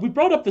 Oh, we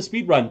brought up the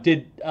speed run.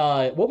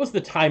 What was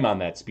the time on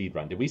that speed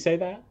run? Did we say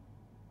that?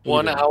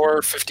 1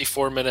 hour,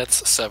 54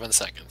 minutes, 7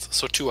 seconds.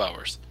 So 2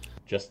 hours.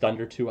 Just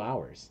under 2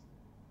 hours.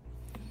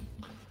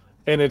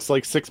 And it's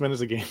like 6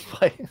 minutes of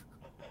gameplay.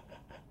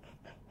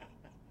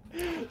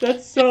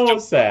 That's so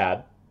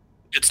sad.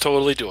 It's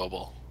totally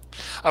doable.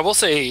 I will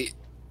say,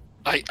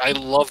 I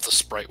love the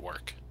sprite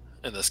work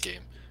in this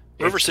game.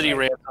 River City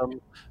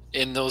Ransom,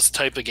 in those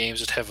type of games,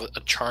 that have a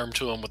charm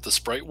to them with the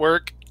sprite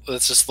work.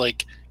 That's just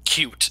like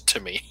cute to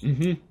me.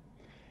 Mm-hmm.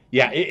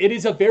 Yeah, it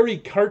is a very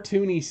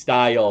cartoony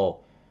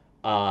style,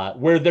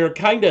 where they're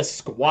kind of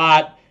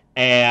squat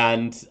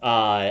and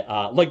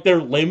like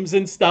their limbs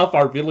and stuff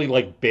are really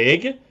like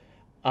big.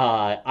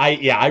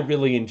 I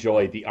really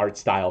enjoy the art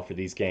style for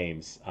these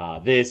games.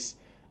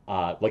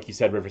 Like you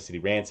said, River City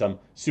Ransom,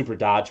 Super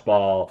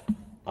Dodgeball,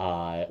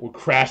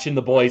 Crashing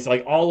the Boys,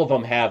 like all of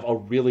them have a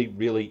really,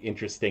 really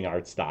interesting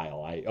art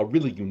style, a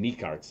really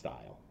unique art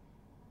style.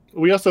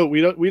 We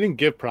didn't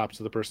give props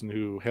to the person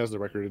who has the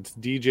record. It's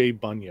DJ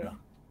Bunya.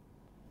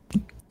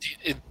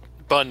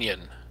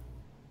 Bunyan.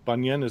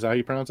 Bunyan, is that how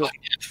you pronounce it?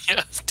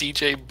 Yes,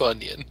 DJ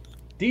Bunyan.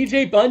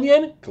 DJ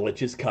Bunyan,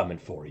 Glitch is coming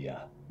for you.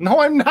 No,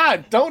 I'm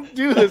not. Don't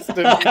do this to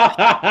me.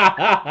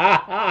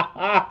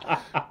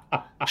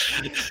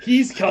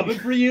 He's coming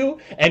for you,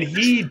 and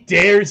he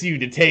dares you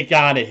to take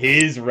on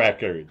his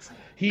records.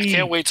 He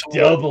can't wait till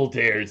double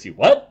dares you.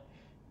 What?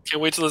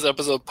 Can't wait till this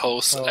episode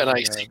posts, and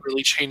I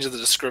secretly change the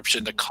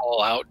description to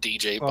call out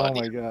DJ Buddy.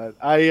 Oh my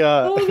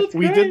god!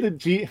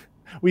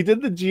 We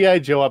did the GI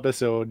Joe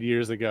episode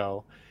years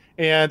ago,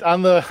 and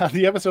on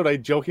the episode I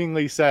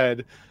jokingly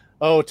said,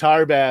 "Oh,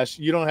 Tarbash,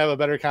 you don't have a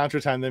better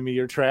contra time than me.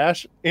 You're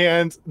trash."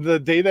 And the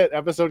day that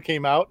episode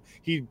came out,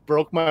 he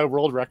broke my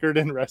world record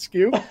in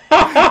rescue.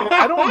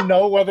 I don't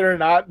know whether or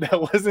not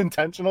that was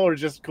intentional or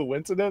just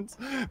coincidence,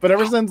 but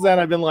ever since then,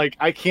 I've been like,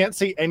 I can't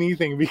say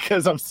anything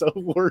because I'm so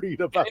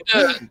worried about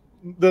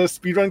the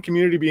speedrun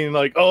community being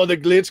like, "Oh, the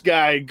glitch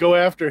guy, go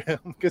after him,"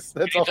 because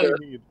that's all they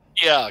need.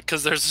 Yeah,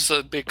 because there's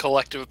a big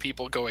collective of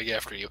people going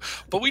after you.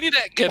 But we need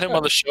to get him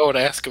on the show and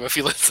ask him if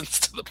he listens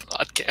to the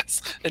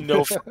podcast and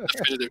know for the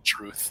definitive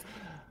truth.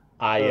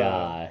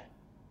 I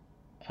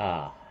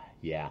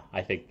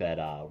think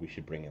that we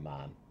should bring him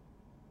on.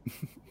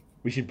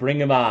 We should bring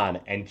him on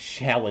and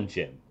challenge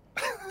him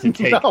to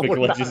take the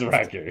Glitch's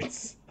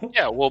records.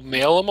 Yeah, we'll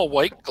mail him a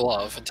white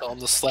glove and tell him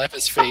to slap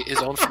his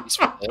own face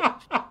with it.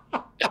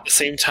 At the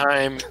same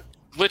time,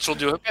 Glitch will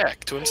do it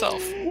back to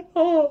himself.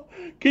 Oh,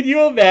 can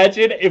you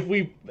imagine if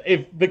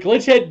the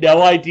Glitch had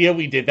no idea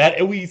we did that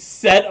and we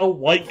sent a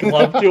white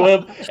glove to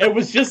him and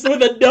was just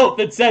with a note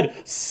that said,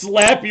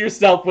 "Slap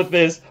yourself with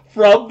this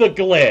from the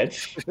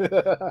Glitch."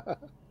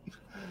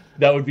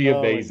 That would be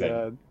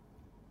amazing.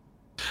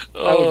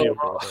 That would be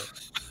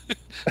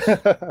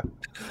amazing.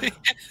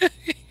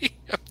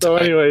 So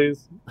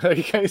anyways, are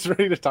you guys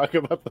ready to talk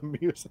about the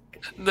music?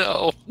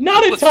 No.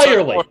 Not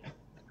entirely.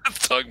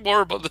 Let's talk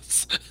more about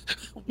this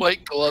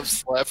white glove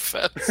slap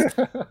fest.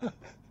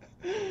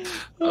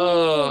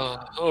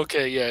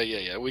 Okay,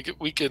 yeah. We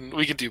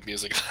can do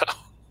music now.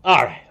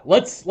 All right,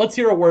 let's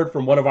hear a word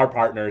from one of our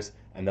partners,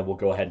 and then we'll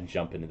go ahead and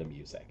jump into the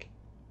music.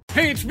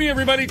 Hey, it's me,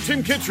 everybody,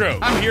 Tim Kittro.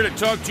 I'm here to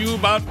talk to you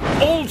about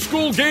Old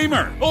School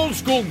Gamer. Old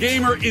School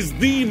Gamer is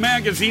the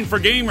magazine for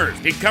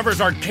gamers. It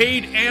covers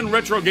arcade and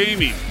retro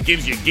gaming,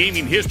 gives you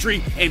gaming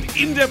history and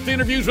in-depth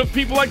interviews with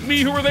people like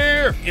me who are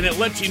there, and it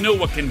lets you know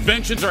what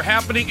conventions are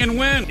happening and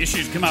when.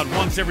 Issues come out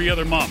once every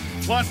other month.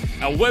 Plus,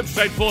 a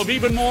website full of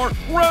even more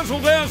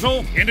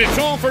razzle-dazzle, and it's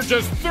all for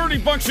just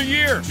 $30 a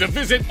year. So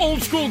visit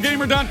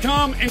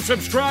oldschoolgamer.com and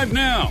subscribe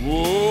now.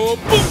 Whoa,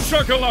 boom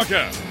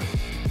shakalaka!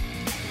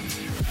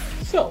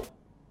 So,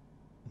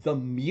 the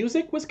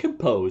music was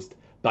composed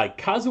by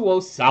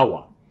Kazuo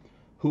Sawa,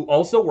 who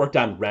also worked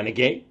on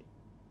Renegade,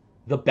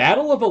 The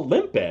Battle of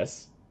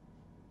Olympus,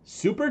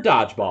 Super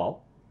Dodgeball,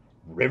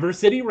 River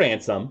City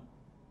Ransom,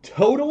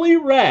 Totally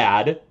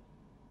Rad,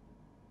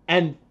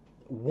 and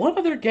one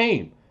other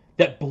game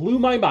that blew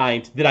my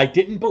mind that I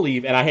didn't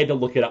believe, and I had to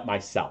look it up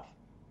myself.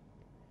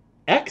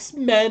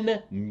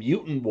 X-Men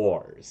Mutant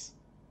Wars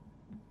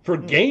for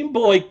Game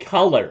Boy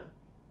Color.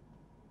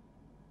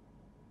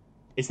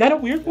 Is that a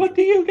weird one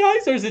to you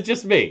guys, or is it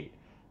just me?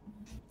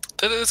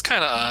 That is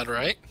kind of odd,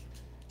 right?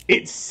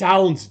 It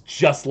sounds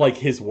just like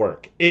his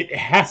work. It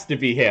has to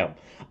be him.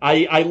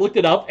 I looked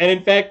it up, and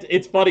in fact,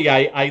 it's funny.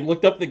 I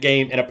looked up the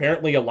game, and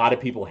apparently a lot of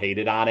people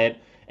hated on it,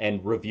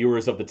 and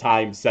reviewers of the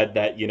time said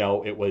that,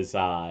 it was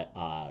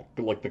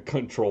like the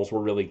controls were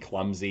really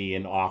clumsy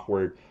and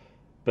awkward,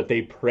 but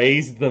they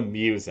praised the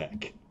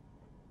music.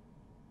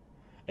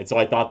 And so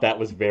I thought that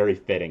was very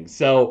fitting.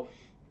 So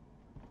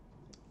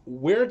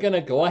we're going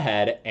to go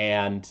ahead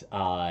and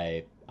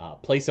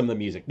play some of the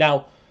music.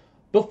 Now,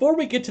 before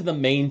we get to the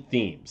main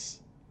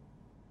themes,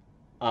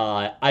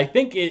 I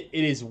think it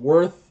is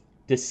worth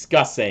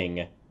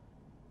discussing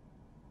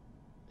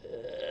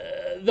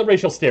the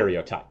racial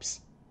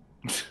stereotypes.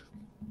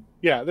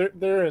 Yeah,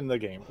 they're in the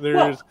game.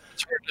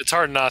 It's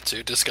hard not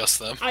to discuss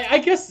them. I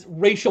guess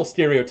racial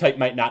stereotype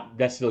might not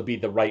necessarily be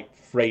the right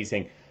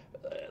phrasing.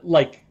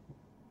 Like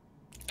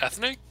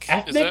ethnic?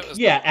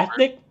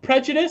 Ethnic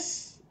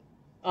prejudice.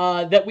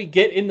 That we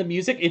get in the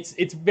music,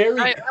 it's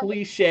very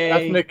cliche.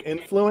 Ethnic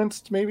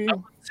influenced, maybe? I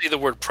wouldn't say the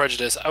word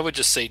prejudice. I would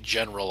just say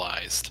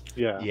generalized.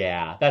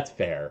 Yeah, that's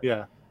fair.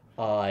 Yeah,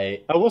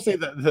 I will say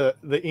that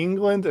the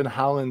England and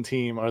Holland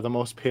team are the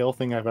most pale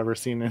thing I've ever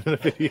seen in a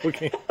video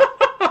game.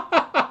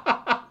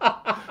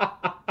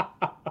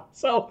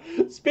 So,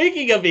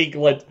 speaking of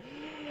England,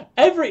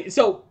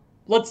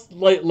 let's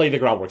lay the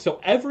groundwork. So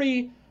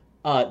every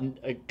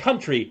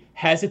country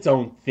has its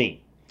own theme.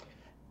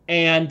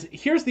 And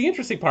here's the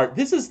interesting part.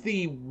 This is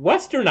the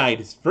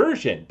westernized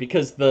version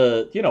because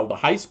the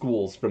high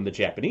schools from the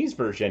Japanese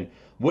version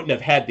wouldn't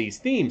have had these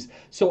themes.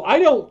 So I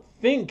don't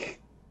think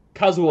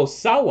Kazuo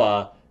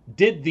Sawa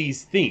did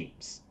these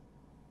themes.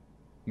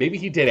 Maybe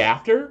he did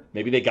after.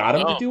 Maybe they got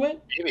him to do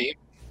it. Maybe.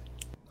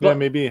 Yeah,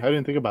 maybe. I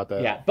didn't think about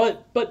that. Yeah,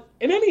 but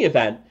in any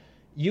event,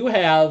 you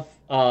have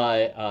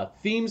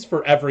themes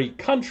for every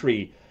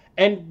country,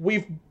 and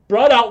we've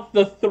brought out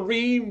the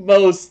three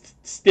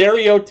most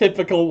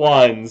stereotypical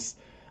ones.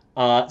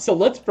 So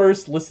let's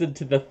first listen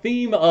to the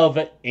theme of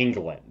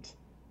England.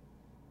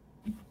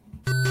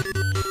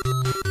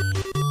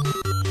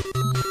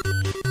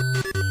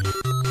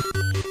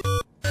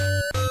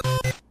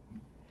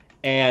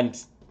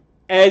 And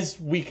as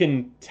we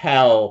can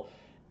tell,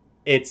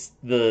 it's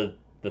the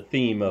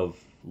theme of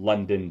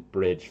London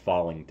Bridge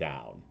falling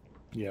down.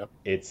 Yep.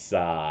 It's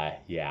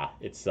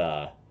it's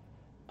a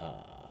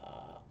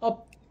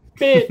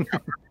bit.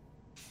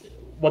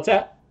 What's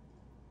that?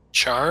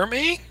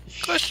 Charming?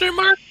 Question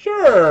mark?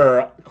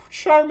 Sure,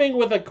 charming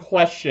with a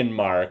question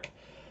mark.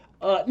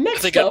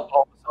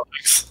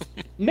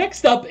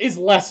 Next up is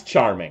less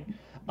charming.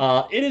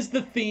 It is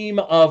the theme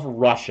of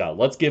Russia.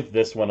 Let's give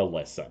this one a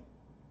listen.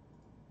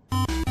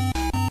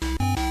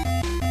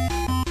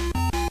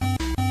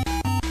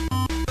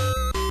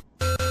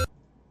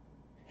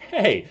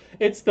 Hey,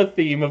 it's the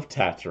theme of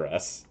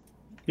Tetris.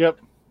 Yep.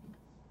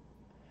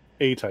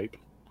 A-Type.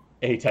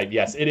 A-Type,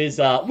 yes. It is,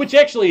 which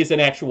actually is an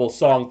actual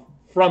song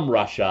from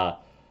Russia.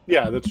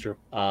 Yeah, that's true.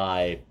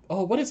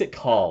 What is it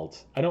called?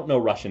 I don't know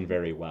Russian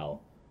very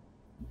well.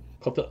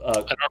 I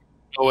don't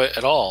know it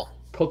at all.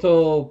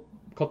 Koto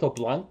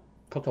Blanc?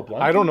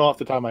 I don't know off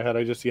the top of my head.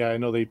 I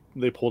know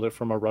they pulled it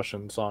from a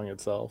Russian song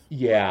itself.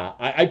 Yeah,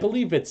 I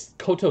believe it's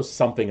Koto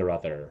something or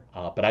other,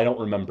 but I don't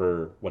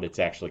remember what it's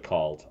actually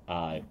called.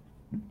 I'll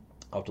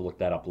have to look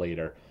that up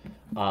later.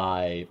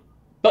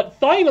 But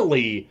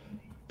finally,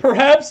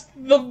 perhaps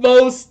the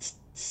most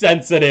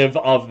sensitive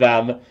of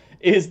them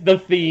is the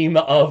theme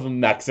of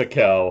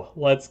Mexico.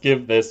 Let's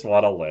give this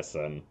one a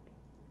listen.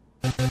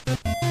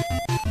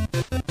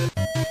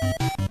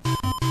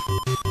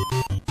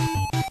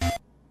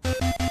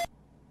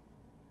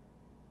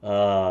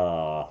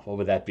 What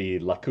would that be?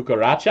 La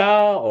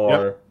Cucaracha or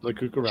Yep, La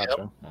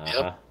Cucaracha.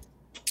 Yep.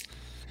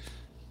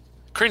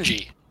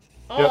 Cringy.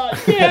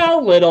 Yeah, a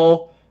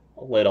little,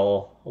 a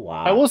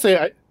lot. I will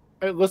say,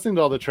 I listening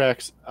to all the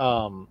tracks,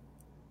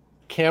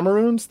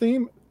 Cameroon's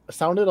theme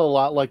sounded a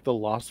lot like the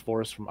Lost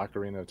Forest from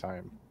Ocarina of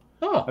Time.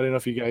 Oh. I don't know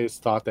if you guys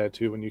thought that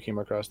too when you came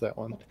across that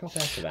one. Go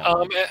back to that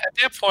one. At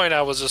that point,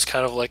 I was just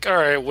kind of like, all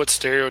right, what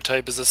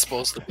stereotype is this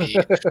supposed to be?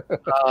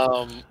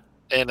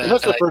 And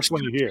that's the first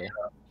one you hear.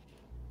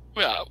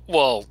 Yeah,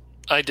 well,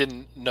 I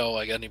didn't know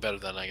any better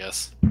then, I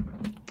guess.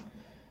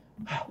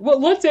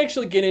 Well, let's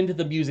actually get into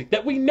the music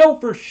that we know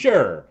for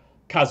sure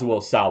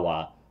Kazuo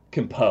Sawa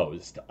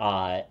composed.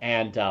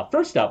 And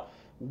first up,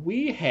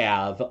 we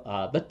have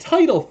the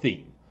title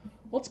theme.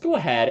 Let's go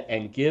ahead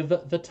and give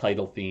the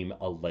title theme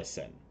a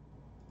listen.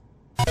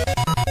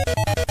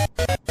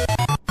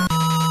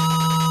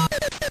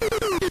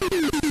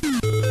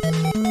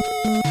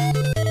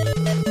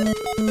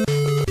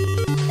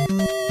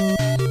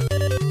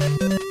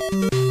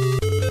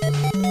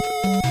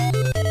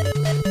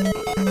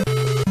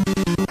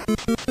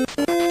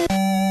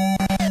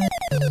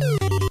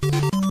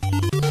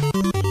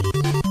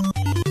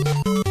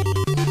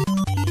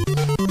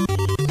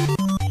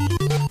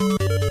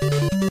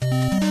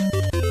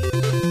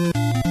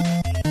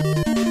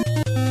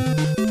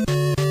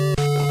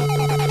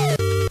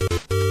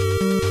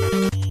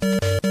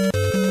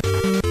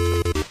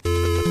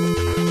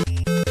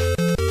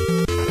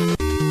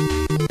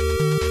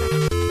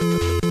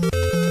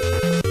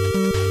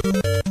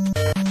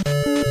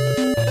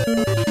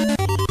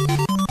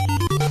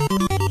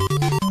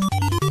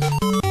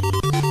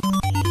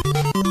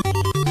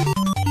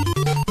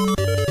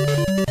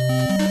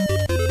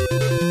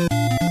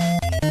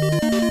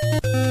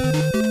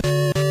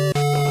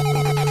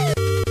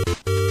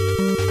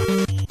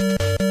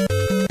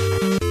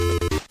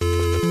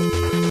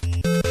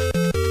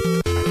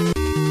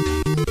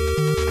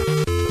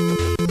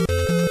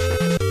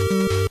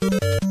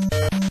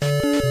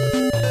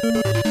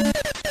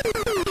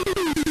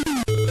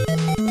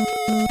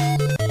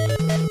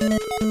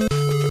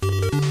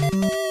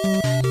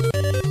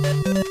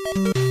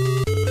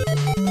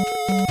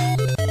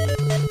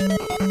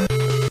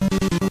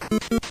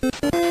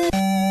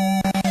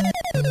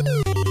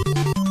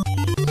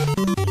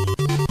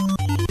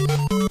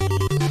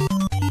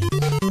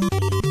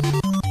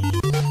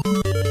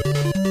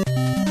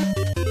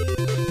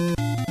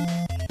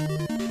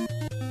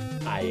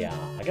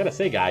 I gotta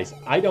say, guys,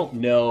 I don't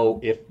know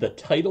if the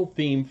title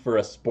theme for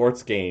a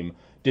sports game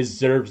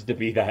deserves to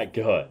be that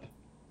good.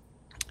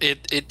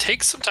 It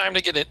takes some time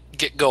to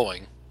get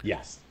going.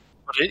 Yes,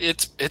 but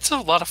it's a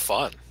lot of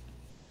fun.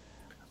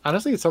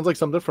 Honestly, it sounds like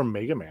something from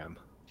Mega Man.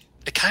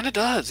 It kind of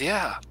does,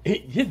 yeah.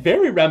 It's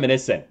very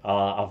reminiscent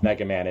of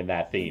Mega Man in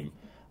that theme.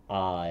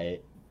 By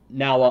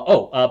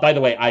the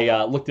way,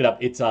 I looked it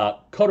up. It's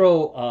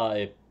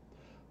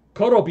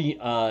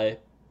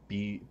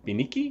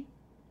Biniki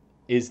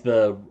is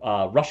the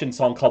Russian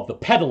song called The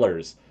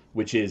Peddlers,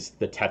 which is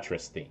the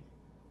Tetris theme.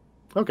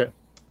 Okay.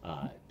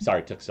 Sorry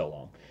it took so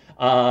long.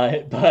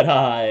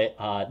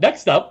 But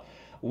next up,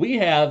 we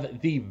have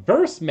the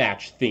verse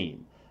match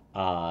theme.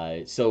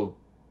 So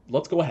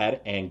let's go ahead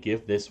and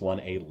give this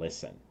one a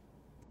listen.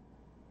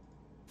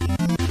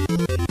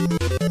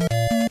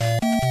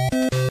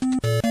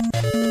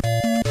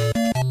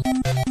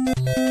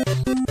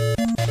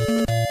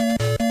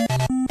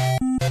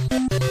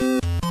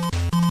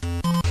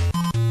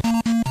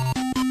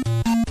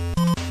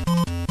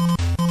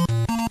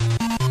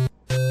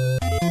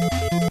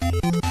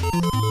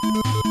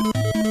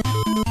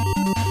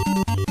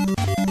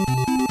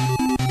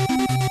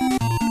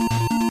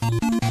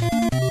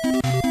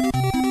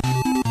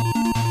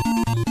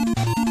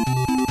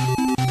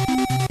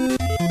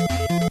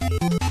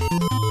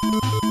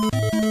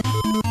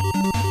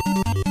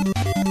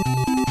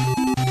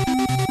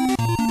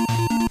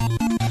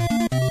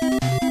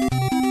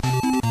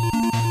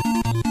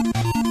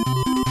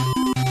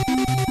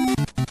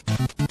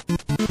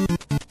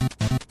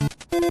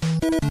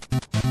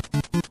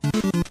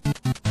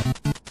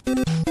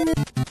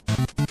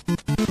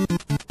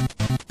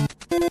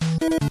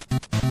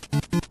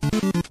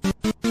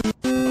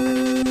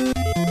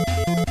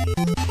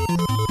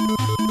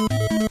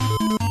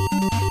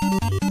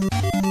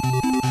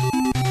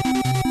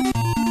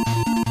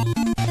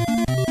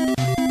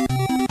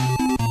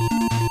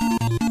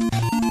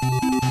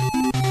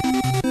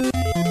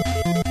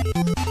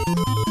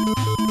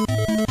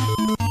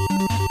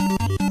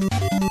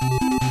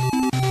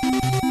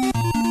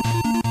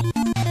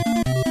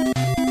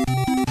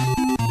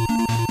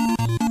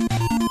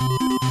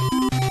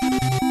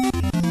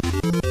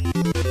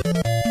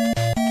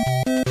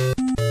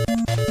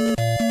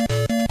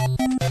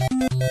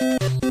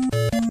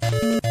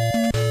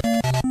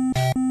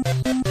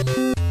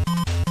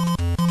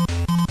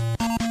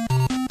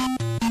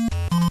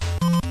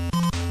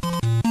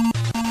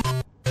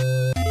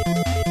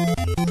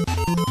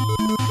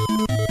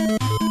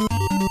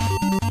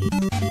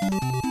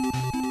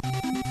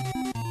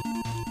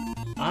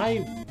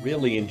 I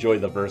really enjoy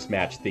the verse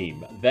match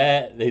theme.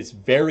 That is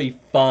very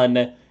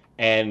fun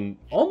and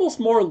almost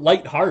more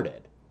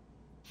lighthearted.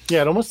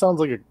 Yeah, it almost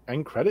sounds like an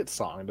end credit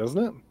song, doesn't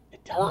it?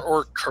 It does.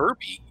 Or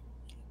Kirby.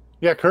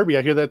 Yeah, Kirby,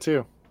 I hear that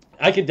too.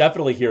 I can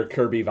definitely hear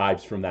Kirby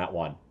vibes from that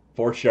one,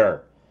 for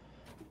sure.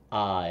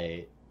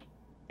 And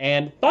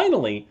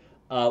finally,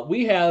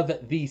 we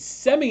have the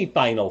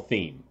semi-final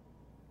theme.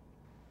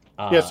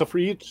 So for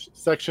each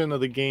section of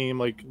the game,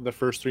 like the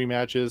first 3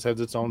 matches has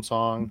its own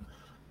song,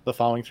 the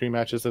following 3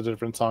 matches has a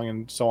different song,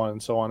 and so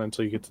on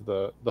until you get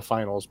to the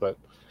finals. But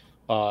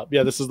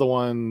this is the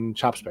one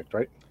Chops picked,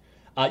 right?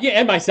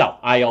 And myself.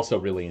 I also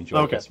really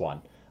enjoyed this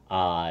one.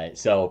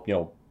 So,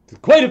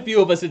 quite a few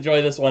of us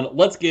enjoy this one.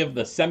 Let's give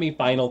the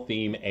semi-final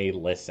theme a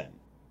listen.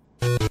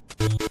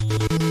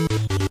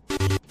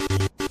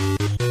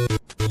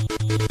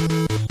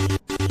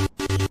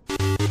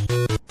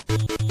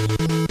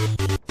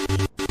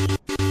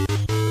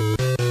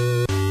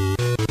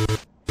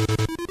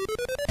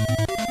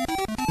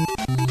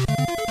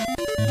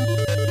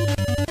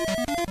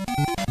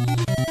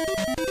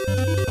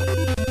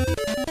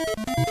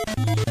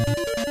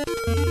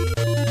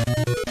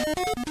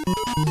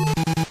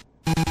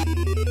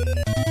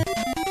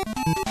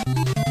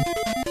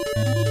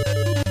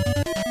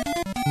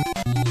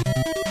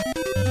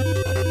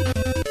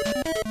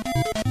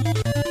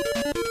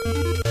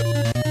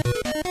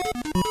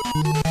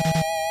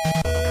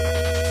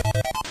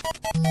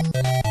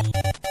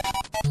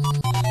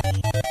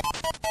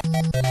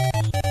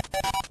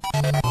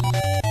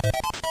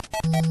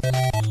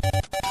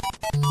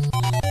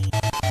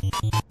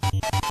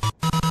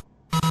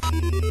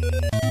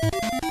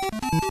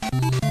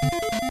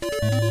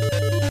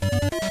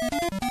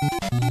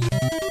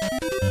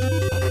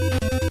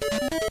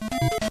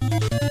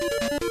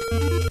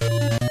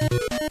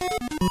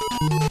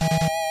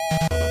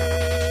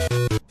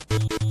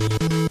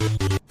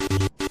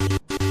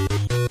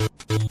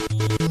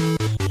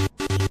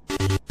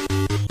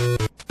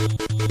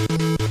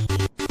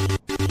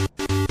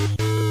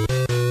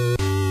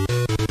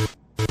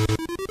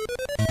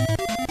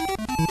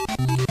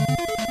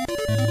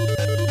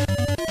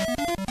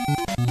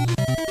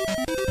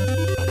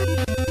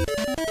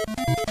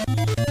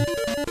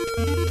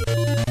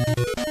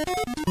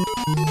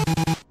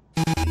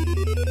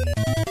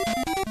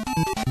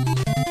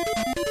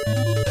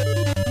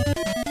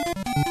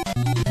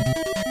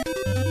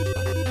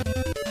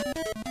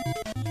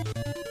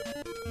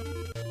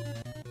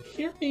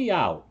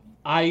 Out.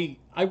 I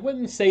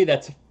wouldn't say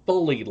that's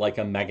fully like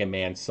a Mega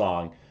Man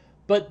song,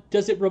 but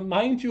does it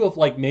remind you of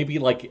maybe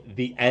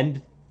the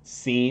end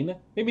scene?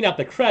 Maybe not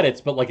the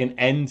credits, but like an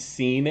end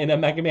scene in a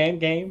Mega Man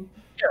game?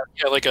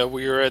 Yeah, like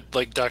we were at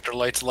Dr.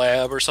 Light's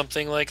lab or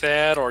something like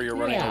that, or you're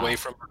running away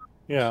from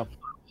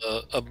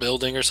a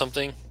building or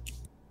something.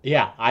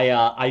 Yeah,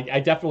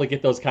 I definitely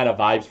get those kind of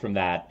vibes from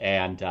that,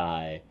 and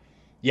Kazuo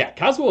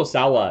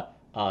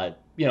Osawa,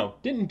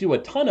 didn't do a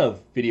ton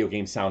of video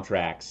game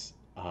soundtracks.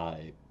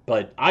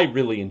 But I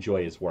really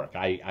enjoy his work.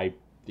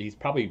 He's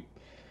probably,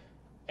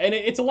 and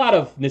it's a lot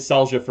of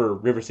nostalgia for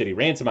River City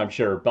Ransom, I'm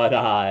sure,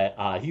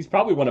 but he's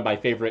probably one of my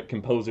favorite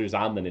composers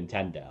on the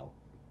Nintendo.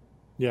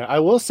 Yeah, I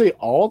will say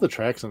all the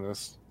tracks in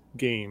this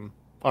game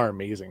are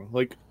amazing.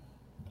 Like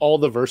all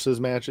the versus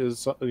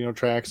matches,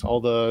 tracks, all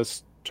the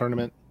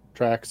tournament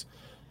tracks,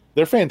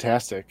 they're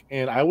fantastic.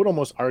 And I would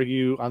almost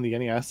argue on the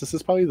NES, this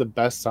is probably the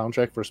best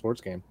soundtrack for a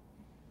sports game.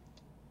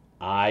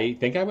 I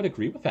think I would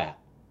agree with that.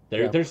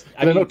 There's.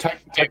 I know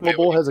Tecmo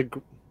Bowl has a.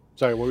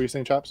 Sorry, what were you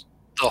saying, Chops?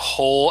 The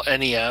whole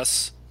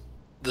NES,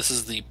 this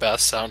is the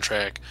best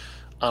soundtrack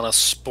on a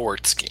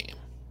sports game.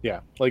 Yeah,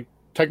 like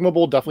Tecmo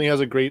Bowl definitely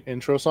has a great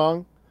intro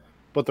song,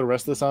 but the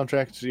rest of the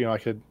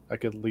soundtrack, I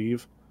could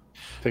leave,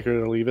 take it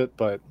or leave it.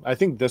 But I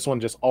think this one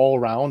just all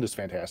around is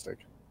fantastic.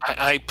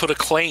 I put a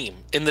claim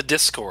in the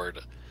Discord,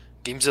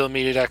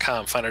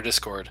 GameZillaMedia.com. Find our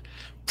Discord.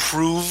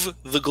 Prove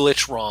the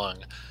glitch wrong.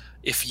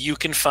 If you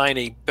can find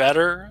a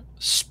better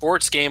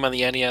sports game on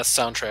the NES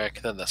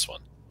soundtrack than this one.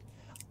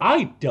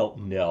 I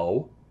don't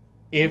know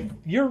if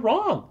you're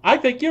wrong. I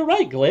think you're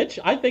right, Glitch.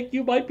 I think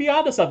you might be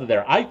onto something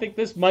there. I think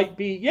this might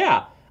be,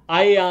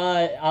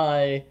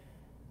 I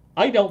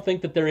don't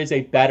think that there is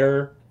a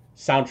better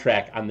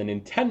soundtrack on the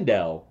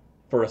Nintendo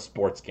for a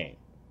sports game.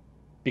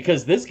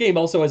 Because this game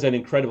also has an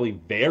incredibly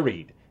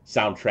varied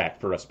soundtrack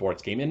for a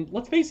sports game. And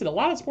let's face it, a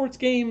lot of sports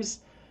games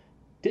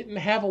didn't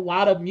have a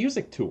lot of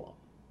music to them.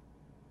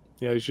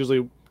 Yeah, it's usually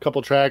a couple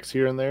tracks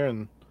here and there,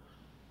 and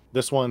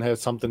this one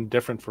has something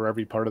different for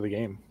every part of the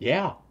game.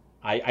 Yeah,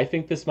 I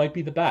think this might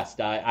be the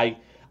best. I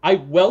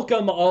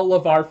welcome all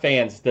of our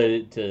fans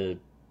to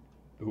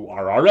who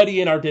are already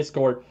in our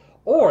Discord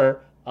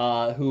or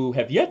who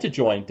have yet to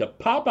join to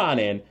pop on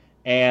in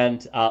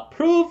and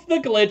prove the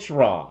glitch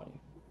wrong.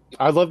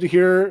 I'd love to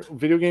hear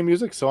video game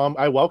music, so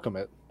I welcome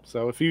it.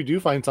 So if you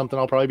do find something,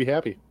 I'll probably be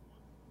happy.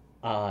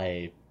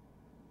 But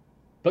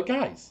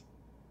guys,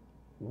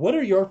 what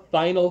are your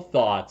final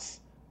thoughts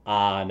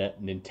on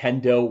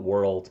Nintendo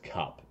World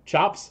Cup?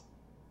 Chops?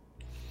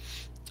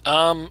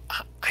 I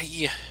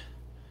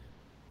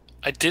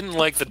I didn't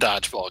like the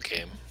dodgeball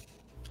game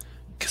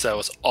because I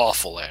was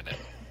awful at it.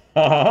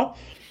 Uh-huh.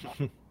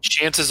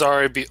 Chances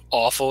are I'd be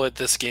awful at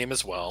this game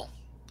as well.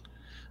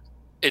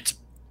 It's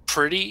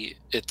pretty.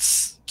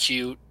 It's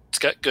cute. It's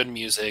got good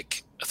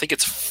music. I think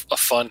it's a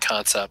fun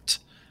concept.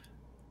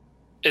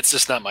 It's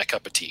just not my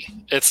cup of tea.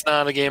 It's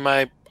not a game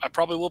I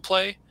probably will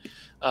play,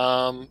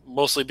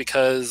 mostly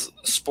because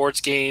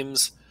sports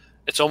games,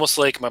 it's almost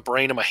like my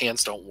brain and my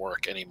hands don't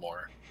work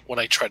anymore when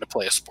I try to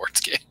play a sports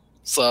game.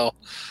 So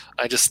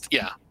I just,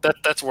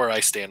 that's where I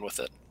stand with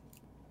it.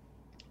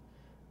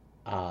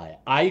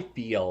 I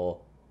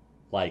feel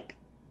like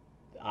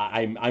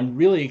I'm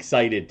really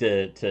excited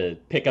to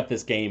pick up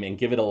this game and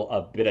give it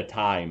a bit of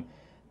time,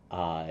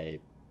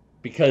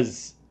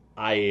 because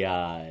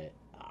I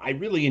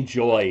really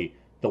enjoy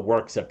the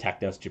works of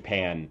Technos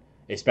Japan,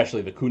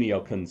 especially the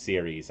Kunio-kun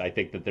series. I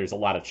think that there's a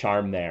lot of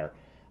charm there,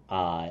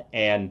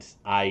 and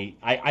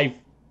I've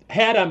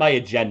had on my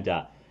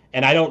agenda,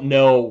 and I don't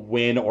know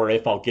when or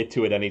if I'll get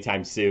to it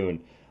anytime soon,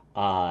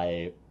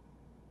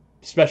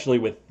 especially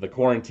with the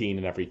quarantine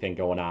and everything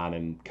going on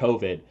and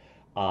COVID.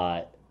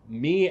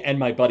 Me and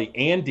my buddy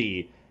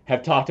Andy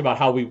have talked about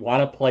how we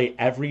want to play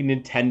every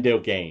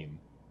Nintendo game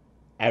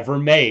ever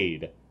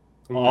made,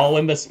 all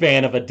in the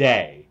span of a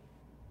day.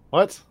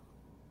 What?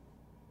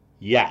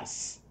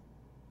 Yes.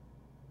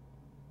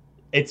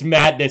 It's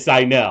madness,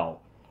 I know.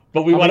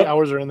 But we How want many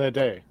hours are in that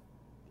day?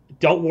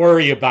 Don't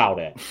worry about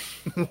it.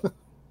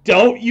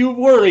 Don't you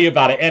worry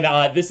about it.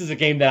 And this is a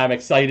game that I'm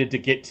excited to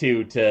get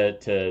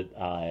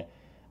to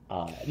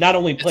not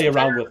only play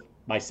around with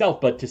myself,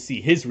 but to see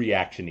his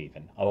reaction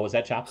even. Oh, was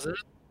that Chops?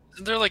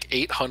 Isn't there like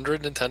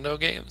 800 Nintendo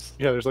games?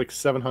 Yeah, there's like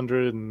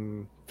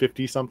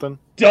 750 something.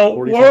 Don't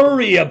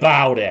worry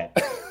about it.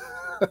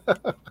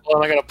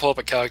 Well, I gotta pull up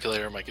a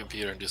calculator on my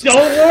computer and do something.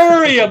 Don't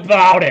worry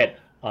about it.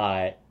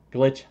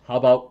 Glitch, how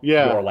about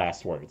your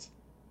last words?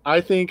 I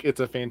think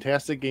it's a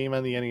fantastic game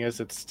on the NES.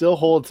 It still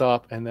holds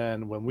up. And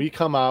then when we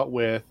come out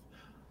with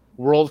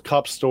World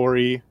Cup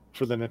Story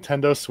for the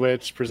Nintendo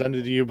Switch,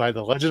 presented to you by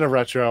the Legend of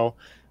Retro,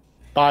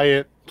 buy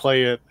it,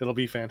 play it. It'll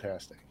be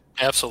fantastic.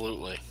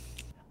 Absolutely.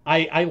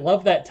 I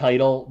love that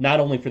title, not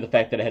only for the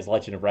fact that it has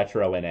Legend of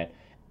Retro in it,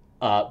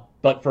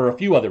 but for a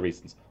few other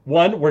reasons.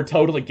 One, we're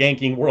totally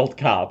ganking World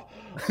Cup.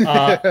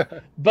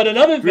 But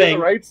another thing...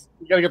 rights?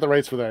 You gotta get the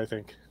rights for that, I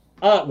think.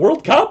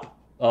 World Cup?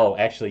 Oh,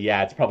 actually,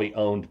 yeah, it's probably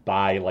owned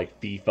by, like,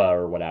 FIFA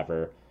or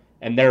whatever.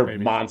 And they're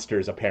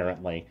monsters,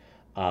 apparently.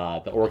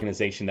 The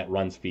organization that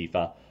runs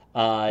FIFA.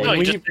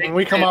 When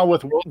we come out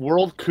with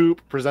World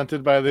Coupe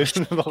presented by the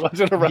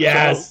Legend of Retro.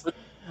 Yes!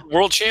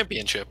 World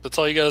Championship, that's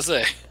all you gotta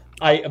say.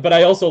 But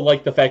I also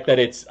like the fact that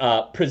it's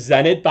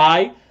presented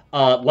by,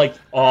 like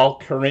all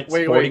current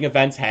sporting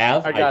events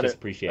have. I just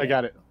appreciate it. I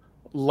got it.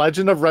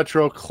 Legend of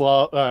Retro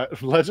Club,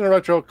 Legend of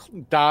Retro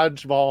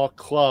Dodgeball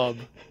Club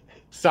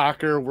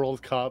Soccer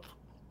World Cup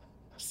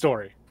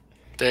Story.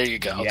 There you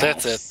go. Yes.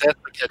 That's it. That's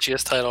the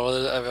catchiest title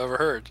I've ever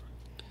heard.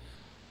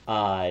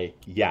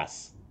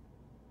 Yes.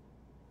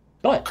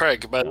 But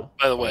Craig, by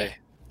the way,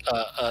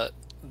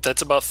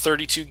 that's about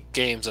 32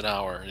 games an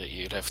hour that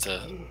you'd have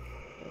to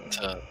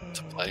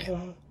play.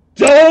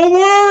 Don't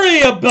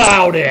worry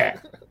about it.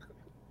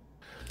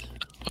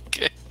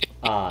 Okay.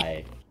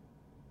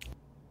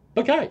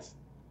 But guys,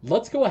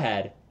 let's go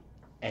ahead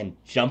and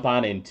jump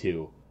on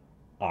into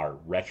our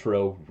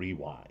Retro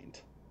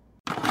Rewind.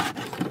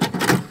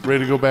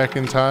 Ready to go back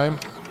in time?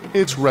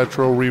 It's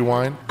Retro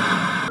Rewind.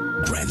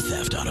 Grand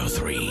Theft Auto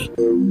 3.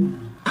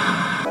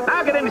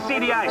 I'll get into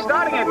CDI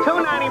starting at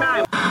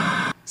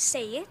 $2.99.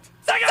 Say it.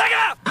 From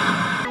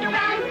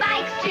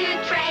bikes to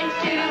trains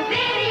to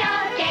video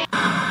games.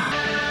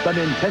 The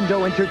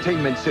Nintendo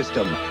Entertainment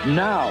System.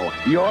 Now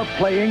you're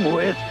playing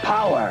with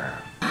power.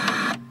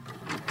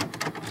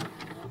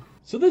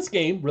 So this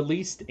game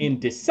released in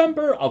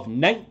December of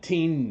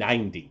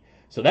 1990.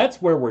 So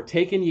that's where we're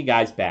taking you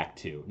guys back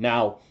to.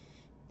 Now,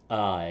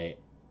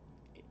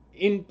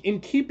 in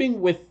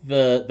keeping with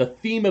the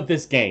theme of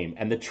this game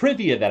and the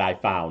trivia that I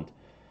found,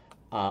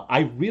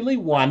 I really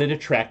wanted to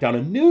track down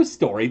a news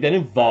story that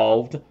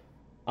involved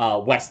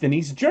West and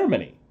East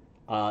Germany.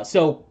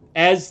 So,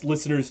 as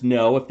listeners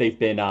know, if they've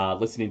been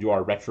listening to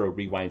our Retro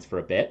Rewinds for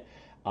a bit,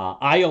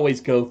 I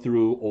always go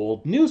through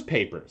old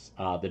newspapers,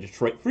 the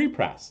Detroit Free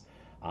Press.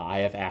 I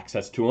have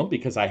access to them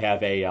because I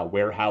have a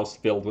warehouse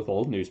filled with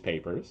old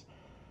newspapers.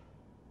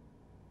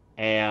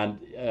 And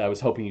I was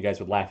hoping you guys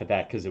would laugh at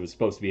that because it was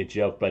supposed to be a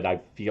joke, but I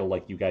feel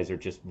like you guys are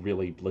just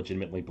really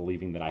legitimately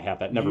believing that I have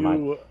that. Never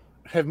mind. You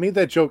have made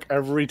that joke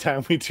every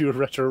time we do a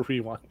Retro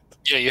Rewind.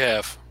 Yeah, you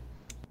have.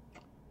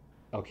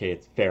 Okay,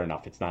 it's fair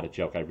enough. It's not a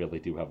joke. I really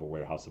do have a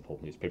warehouse of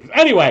old newspapers.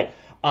 Anyway,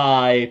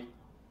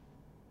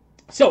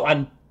 so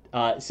I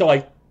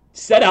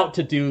set out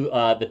to do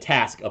the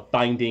task of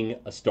finding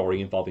a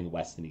story involving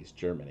West and East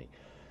Germany.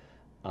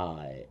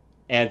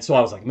 And so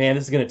I was like, man,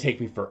 this is going to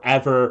take me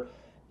forever.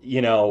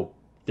 You know,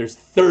 there's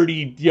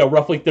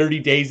roughly 30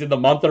 days in the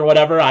month or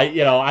whatever. I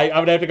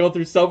would have to go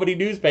through so many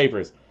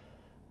newspapers.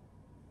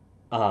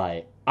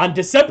 On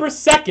December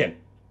 2nd,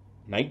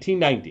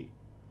 1990,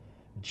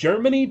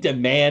 Germany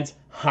demands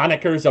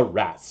Honecker's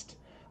arrest.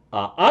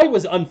 I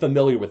was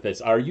unfamiliar with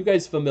this. Are you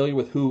guys familiar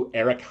with who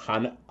Erich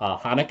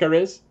Honecker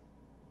is?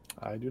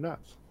 I do not.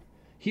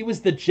 He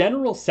was the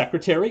general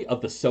secretary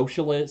of the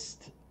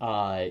Socialist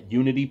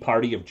Unity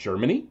Party of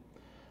Germany,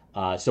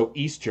 so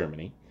East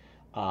Germany.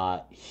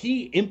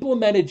 He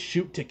implemented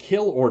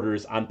shoot-to-kill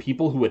orders on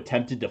people who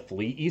attempted to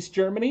flee East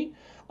Germany,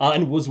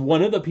 and was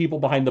one of the people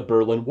behind the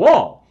Berlin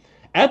Wall.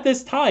 At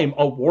this time,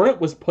 a warrant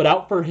was put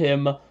out for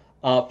him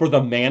for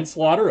the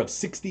manslaughter of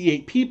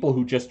 68 people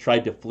who just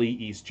tried to flee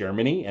East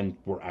Germany and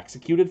were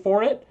executed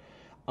for it.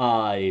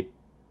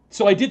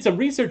 So I did some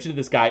research into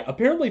this guy.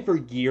 Apparently for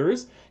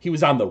years, he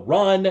was on the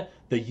run.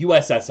 The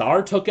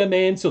USSR took him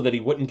in so that he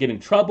wouldn't get in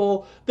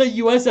trouble. The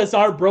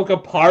USSR broke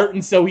apart,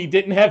 and so he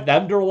didn't have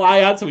them to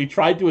rely on, so he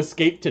tried to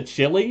escape to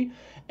Chile.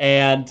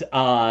 And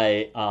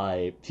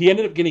he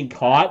ended up getting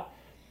caught.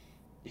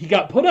 He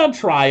got put on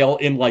trial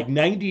in,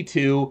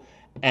 92,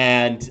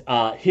 and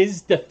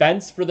his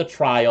defense for the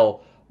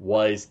trial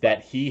was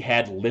that he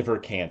had liver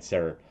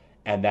cancer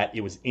and that it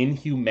was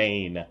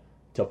inhumane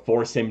to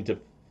force him to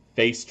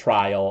face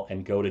trial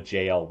and go to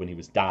jail when he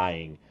was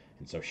dying.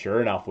 And so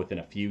sure enough, within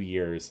a few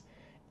years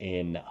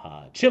in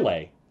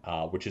Chile,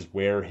 which is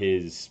where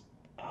his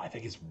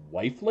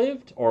wife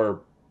lived,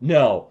 or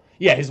no,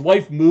 yeah, his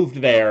wife moved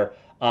there,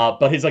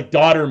 but his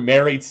daughter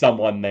married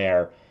someone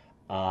there,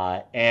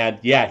 and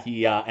yeah,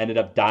 he ended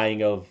up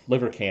dying of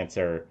liver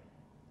cancer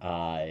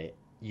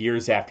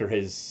years after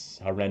his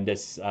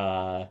horrendous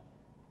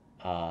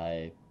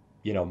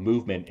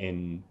movement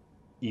in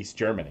East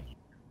Germany.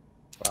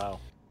 Wow.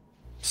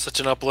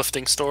 Such an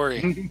uplifting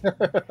story.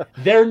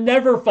 They're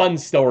never fun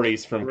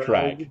stories from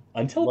Craig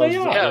until they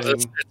are. Yeah,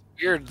 it's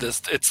weird.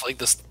 It's like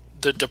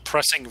the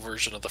depressing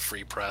version of the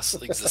free press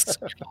that exists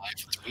in your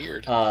life. It's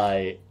weird.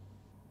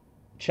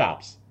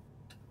 Chops.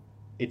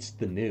 It's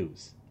the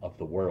news of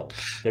the world.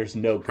 There's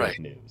no good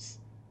news.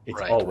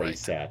 It's always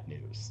sad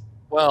news.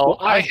 Well,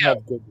 I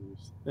have good news,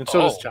 and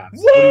so does Chops.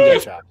 What do you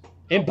got, Chops?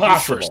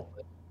 Impossible.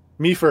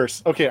 Me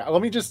first. Okay,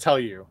 let me just tell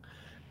you,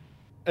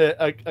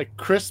 a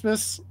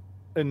Christmas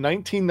in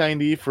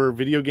 1990 for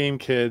video game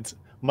kids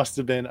must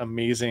have been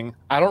amazing.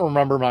 I don't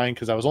remember mine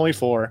because I was only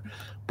 4,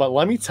 but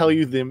let me tell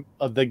you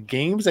the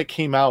games that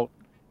came out,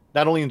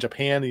 not only in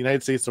Japan, the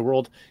United States, the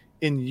world,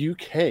 in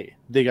UK,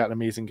 they got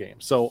amazing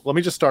games. So let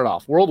me just start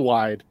off.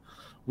 Worldwide,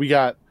 we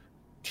got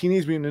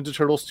Teenage Mutant Ninja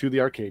Turtles 2,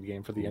 the arcade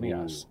game for the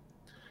NES,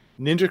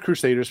 Ninja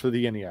Crusaders for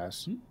the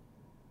NES,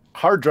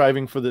 Hard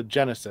Driving for the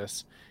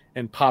Genesis,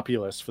 and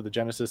Populous for the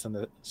Genesis and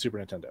the Super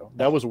Nintendo.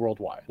 That was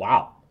worldwide.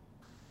 Wow.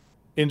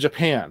 In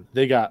Japan,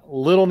 they got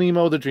Little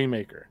Nemo the Dream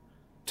Maker,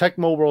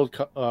 Tecmo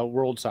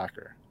World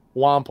Soccer,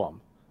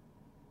 Wampum.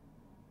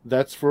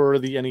 That's for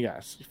the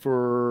NES.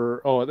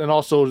 And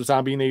also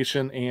Zombie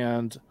Nation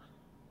and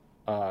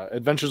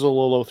Adventures of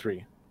Lolo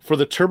 3. For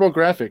the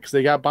TurboGrafx,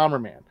 they got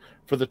Bomberman.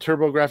 For the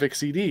TurboGrafx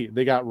CD,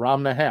 they got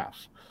Ramna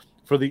Half.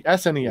 For the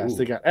SNES,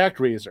 they got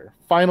ActRaiser,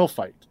 Final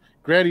Fight,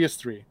 Gradius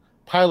 3,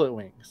 Pilot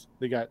Wings.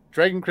 They got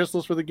Dragon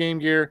Crystals for the Game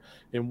Gear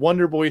and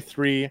Wonder Boy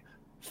 3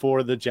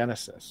 for the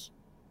Genesis.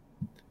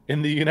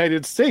 In the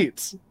United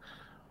States,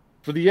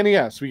 for the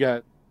NES, we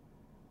got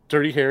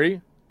Dirty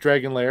Harry,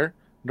 Dragon Lair,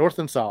 North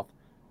and South,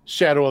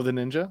 Shadow of the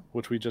Ninja,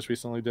 which we just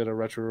recently did a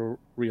retro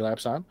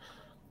relapse on,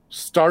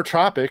 Star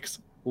Tropics,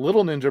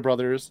 Little Ninja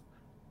Brothers,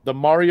 the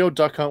Mario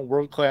Duck Hunt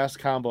World Class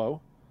Combo,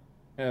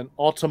 and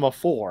Ultima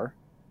 4.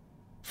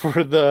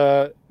 For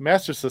the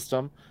Master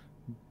System,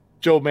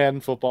 Joe Madden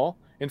Football,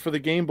 and for the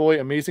Game Boy,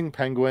 Amazing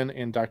Penguin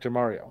and Dr.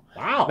 Mario.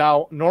 Wow.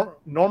 Now,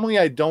 normally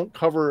I don't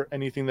cover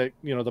anything that,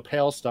 the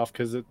PAL stuff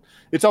because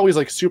it's always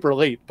super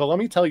late. But let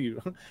me tell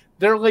you,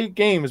 they're late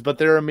games, but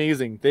they're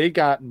amazing. They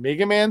got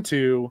Mega Man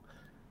 2,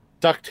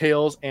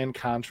 DuckTales, and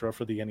Contra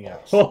for the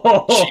NES.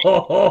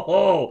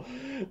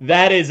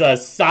 That is a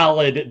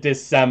solid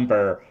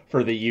December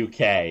for the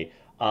UK.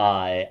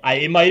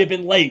 It might have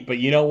been late, but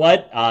you know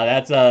what?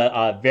 That's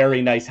a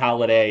very nice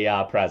holiday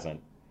present.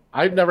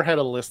 I've never had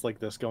a list like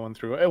this going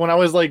through. When I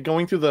was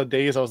going through the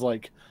days, I was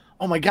like,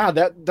 "Oh my god,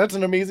 that's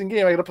an amazing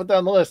game! I got to put that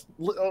on the list."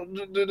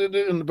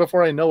 And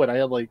before I know it, I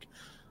had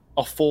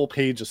a full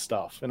page of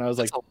stuff, and I was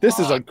like, "This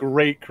is a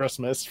great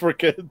Christmas for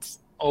kids."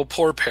 Oh,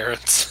 poor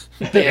parents.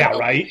 Yeah,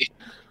 right.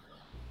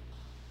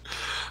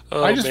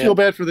 I just feel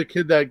bad for the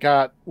kid that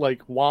got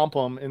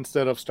Wampum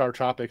instead of Star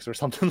Tropics or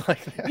something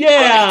like that.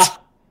 Yeah. Right.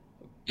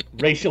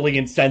 Racially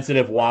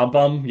insensitive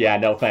Wampum. Yeah,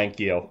 no, thank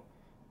you.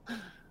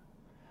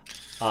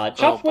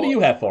 Chops, what do you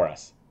have for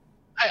us?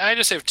 I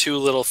just have 2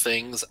 little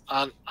things.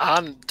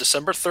 On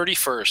December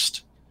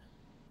 31st,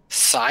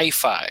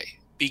 Sci-Fi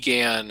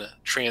began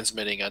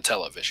transmitting on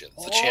television.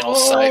 The channel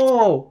Sci-Fi.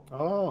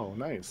 Oh,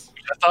 nice.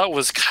 I thought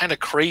was kind of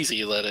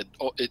crazy that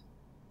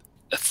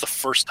that's the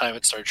first time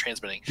it started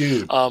transmitting.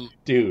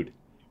 Dude,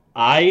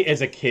 I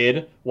as a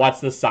kid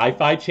watched the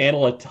Sci-Fi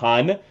channel a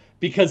ton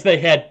because they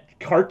had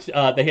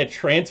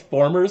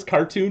Transformers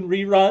cartoon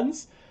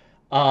reruns.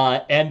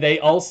 And they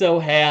also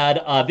had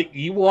the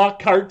Ewok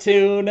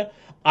cartoon.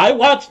 I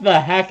watched the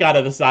heck out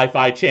of the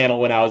Sci-Fi channel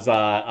when I was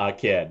a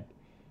kid.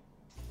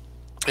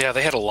 Yeah,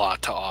 they had a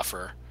lot to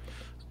offer.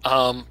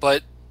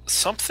 But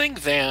something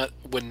that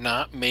would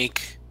not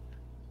make...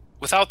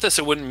 Without this,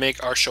 it wouldn't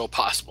make our show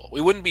possible.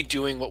 We wouldn't be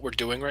doing what we're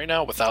doing right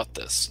now without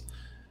this.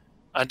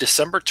 On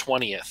December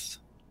 20th,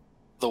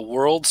 the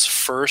world's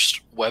first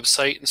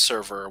website and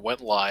server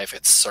went live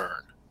at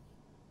CERN.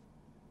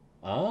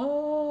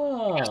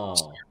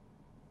 Oh.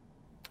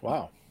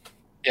 Wow.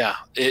 Yeah,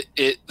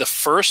 the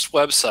first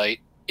website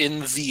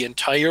in the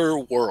entire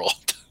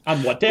world.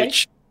 On what day?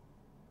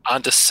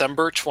 On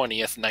December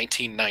 20th,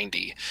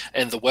 1990.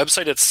 And the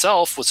website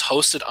itself was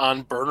hosted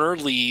on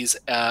Berners-Lee's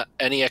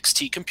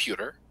NEXT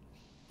computer.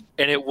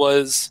 And it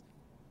was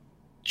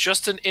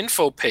just an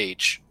info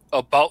page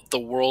about the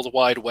World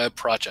Wide Web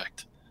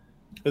project.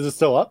 Is it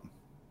still up?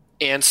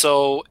 And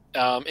so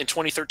in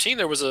 2013,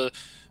 there was a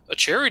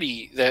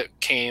charity that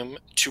came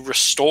to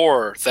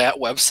restore that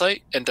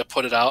website and to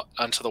put it out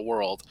onto the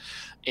world.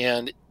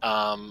 And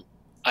I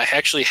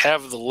actually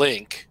have the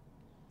link.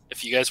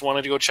 If you guys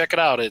wanted to go check it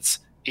out, it's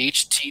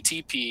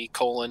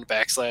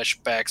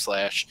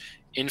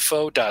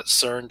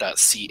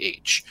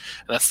http://info.cern.ch.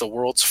 And that's the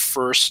world's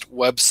first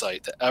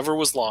website that ever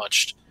was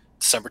launched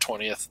December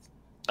 20th,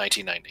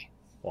 1990.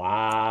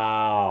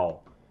 Wow.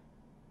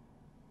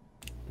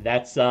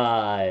 That's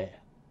I'm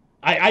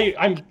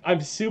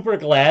super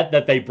glad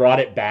that they brought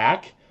it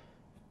back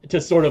to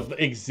sort of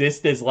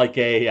exist as like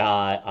a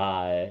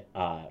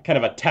kind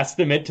of a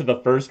testament to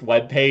the first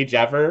web page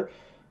ever.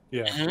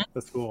 Yeah,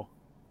 that's cool.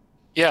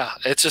 Yeah,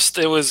 it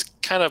was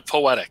kind of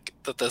poetic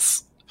that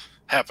this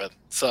happened.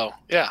 So,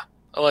 yeah,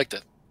 I liked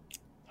it.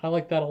 I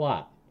like that a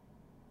lot.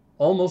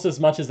 Almost as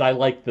much as I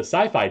like the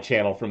Sci-Fi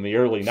Channel from the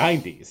early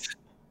 90s.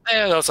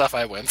 No,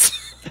 Sci-Fi wins.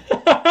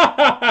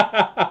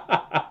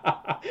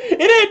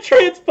 It had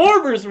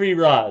Transformers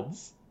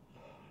reruns.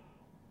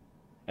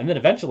 And then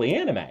eventually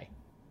anime.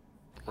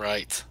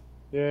 Right.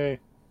 Yay.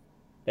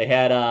 They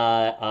had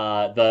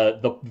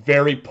the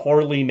very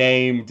poorly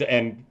named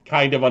and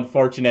kind of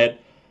unfortunate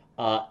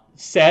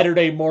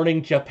Saturday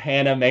Morning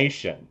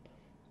Japanimation.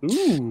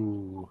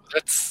 Ooh.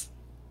 That's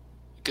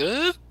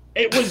good?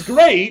 It was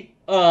great,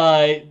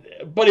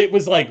 but it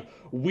was like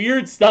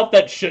weird stuff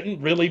that shouldn't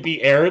really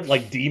be aired,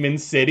 like Demon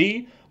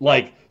City.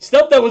 Like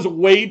stuff that was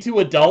way too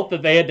adult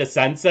that they had to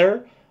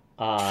censor.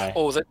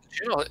 That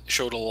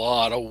showed a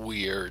lot of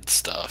weird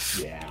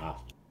stuff. Yeah.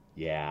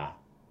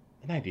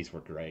 The 90s were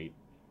great.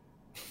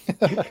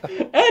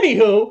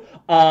 Anywho,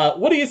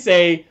 what do you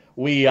say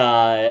we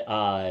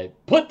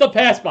put the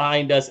past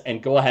behind us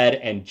and go ahead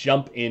and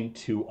jump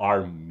into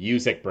our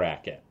music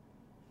bracket?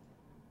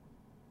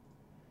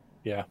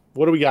 Yeah.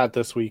 What do we got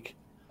this week?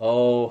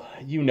 Oh,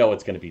 you know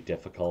it's going to be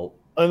difficult.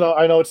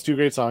 I know it's two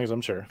great songs,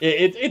 I'm sure.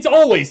 It's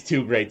always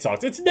two great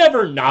songs. It's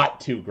never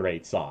not two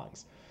great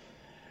songs.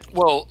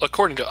 Well,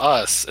 according to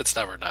us, it's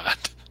never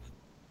not.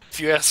 If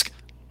you ask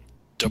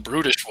the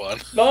brutish one.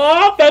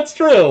 Oh, that's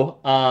true.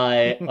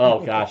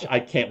 Oh gosh, I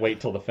can't wait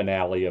till the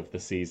finale of the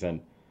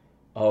season.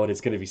 Oh, it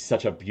is going to be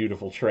such a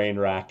beautiful train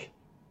wreck.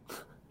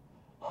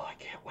 Oh, I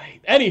can't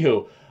wait.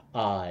 Anywho,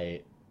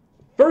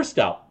 first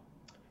up,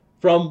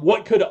 from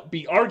what could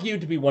be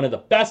argued to be one of the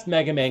best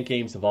Mega Man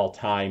games of all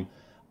time,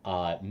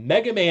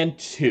 Mega Man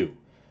 2,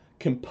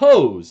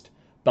 composed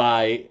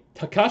by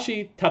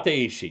Takashi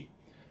Tateishi.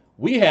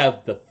 We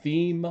have the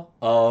theme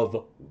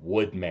of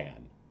Woodman.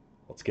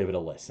 Let's give it a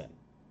listen.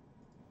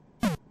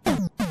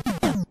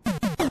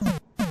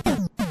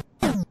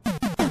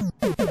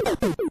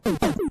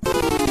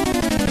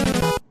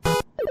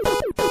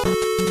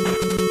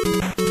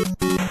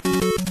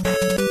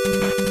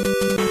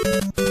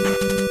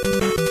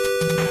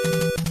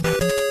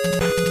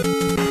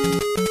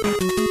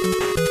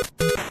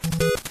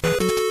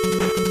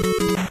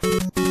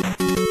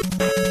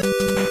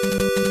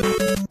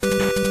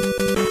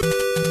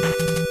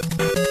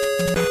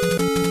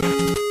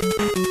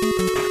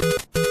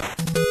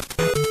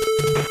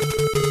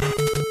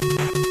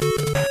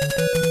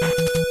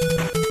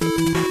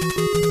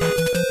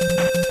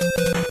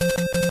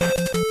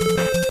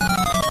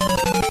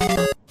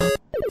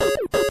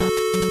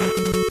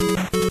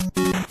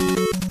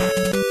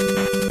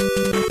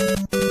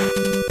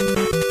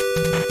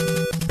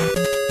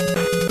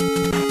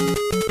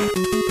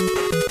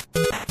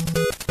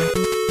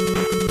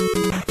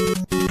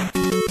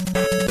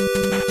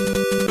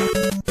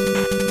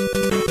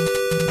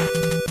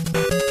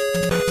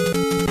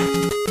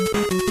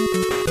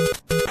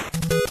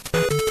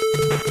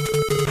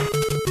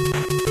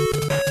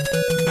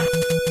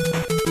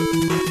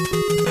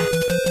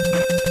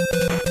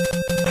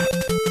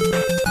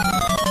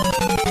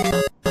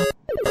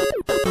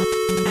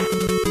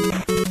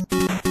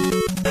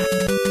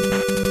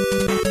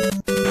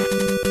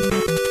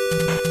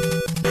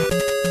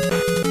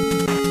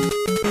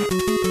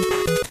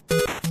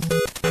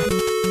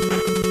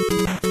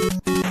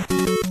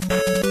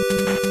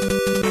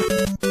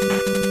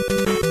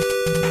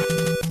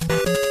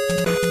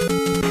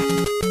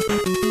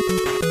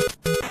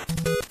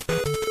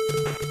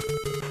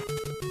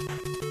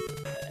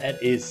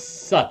 Is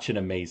such an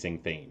amazing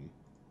theme.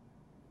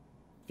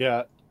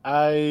 Yeah,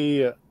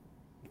 I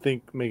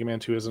think Mega Man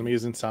 2 is an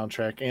amazing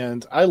soundtrack.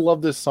 And I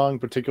love this song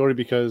particularly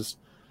because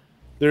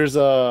there's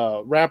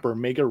a rapper,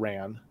 Mega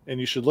Ran, and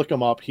you should look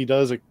him up. He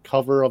does a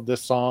cover of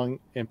this song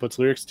and puts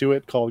lyrics to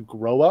it called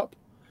Grow Up.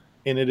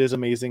 And it is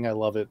amazing. I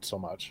love it so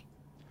much.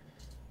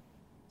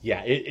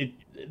 Yeah,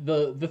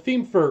 the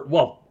theme for,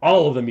 well,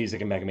 all of the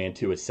music in Mega Man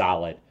 2 is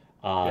solid.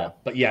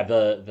 But yeah,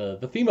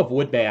 the theme of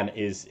Woodman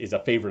is a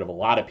favorite of a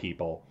lot of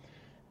people.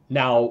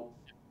 Now,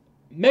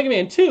 Mega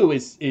Man 2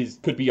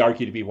 could be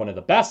argued to be one of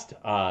the best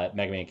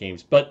Mega Man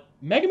games, but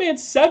Mega Man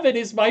 7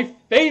 is my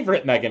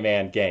favorite Mega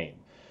Man game.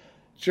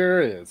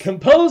 Sure is.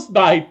 Composed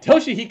by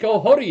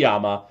Toshihiko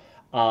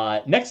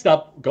Horiyama. Next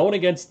up, going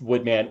against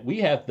Woodman,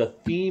 we have the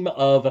theme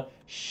of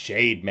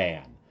Shade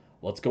Man.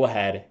 Let's go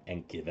ahead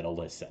and give it a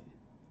listen.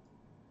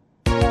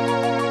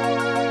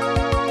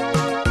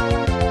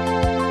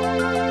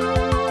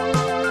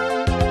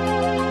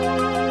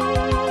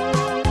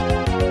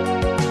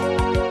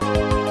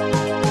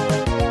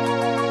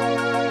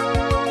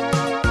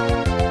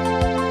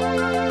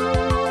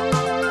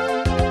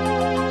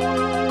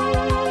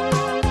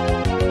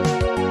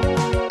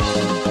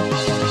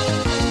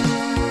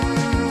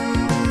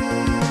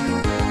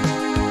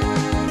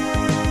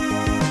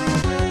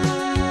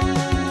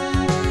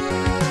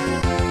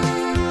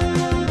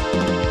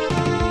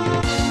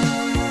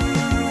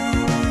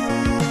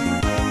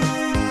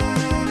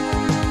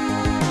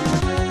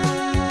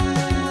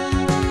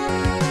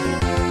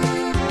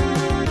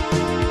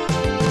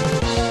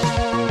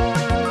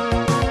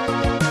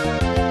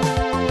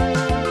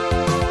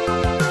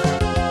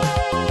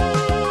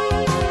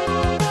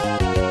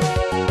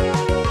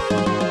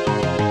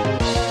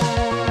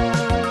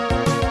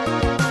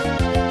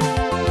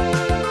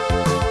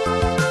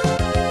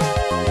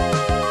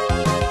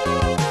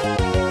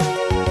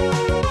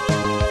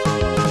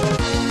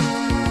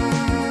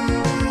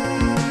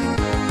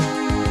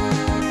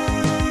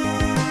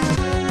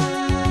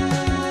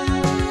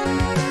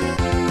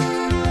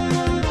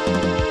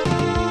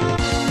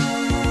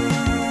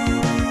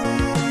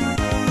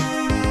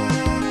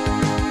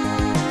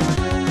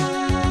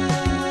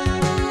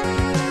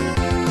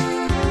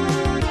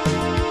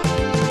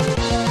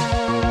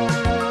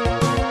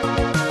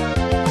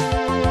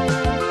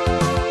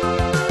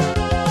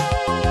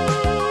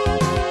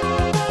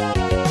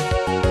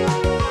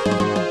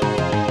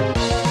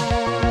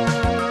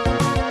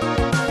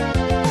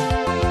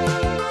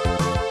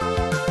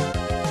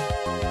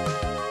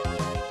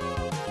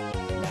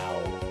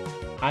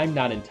 I'm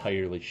not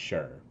entirely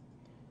sure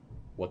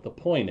what the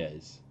point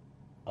is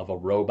of a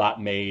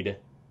robot made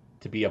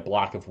to be a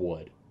block of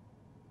wood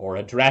or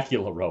a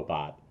Dracula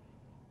robot.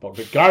 But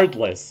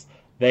regardless,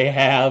 they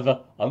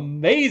have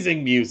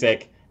amazing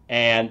music,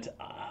 and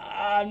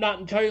I'm not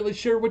entirely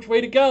sure which way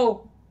to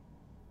go.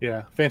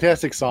 Yeah,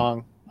 fantastic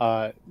song.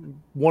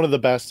 One of the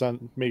best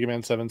on Mega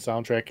Man 7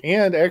 soundtrack,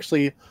 and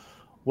actually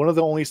one of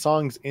the only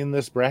songs in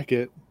this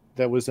bracket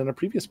that was in a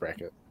previous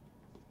bracket.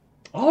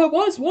 Oh, it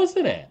was,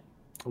 wasn't it?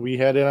 We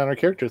had it on our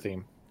character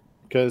theme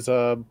because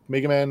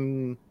Mega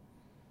Man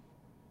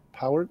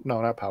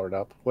not powered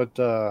up. What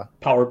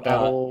Power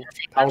Battle?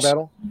 Power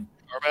Battle?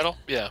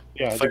 Yeah.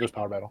 Yeah, I think it was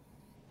Power Battle.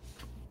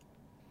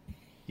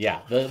 Yeah,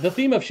 the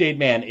theme of Shade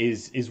Man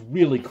is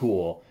really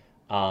cool.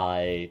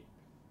 So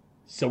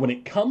when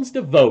it comes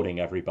to voting,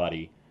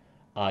 everybody,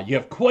 you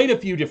have quite a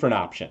few different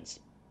options.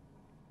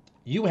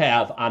 You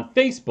have on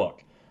Facebook,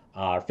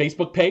 our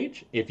Facebook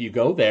page. If you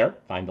go there,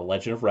 find The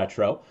Legend of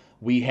Retro.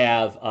 We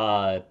have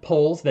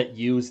polls that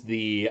use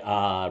the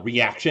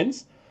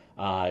reactions.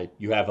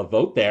 You have a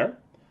vote there.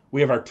 We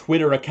have our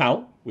Twitter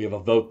account. We have a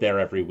vote there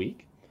every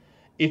week.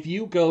 If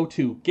you go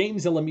to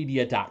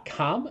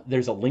GameZillaMedia.com,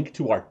 there's a link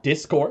to our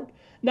Discord.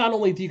 Not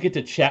only do you get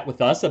to chat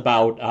with us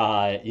about,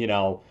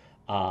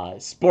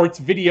 sports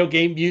video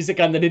game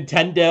music on the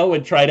Nintendo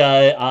and try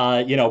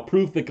to,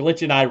 prove the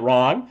Glitch and I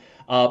wrong,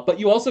 but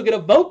you also get a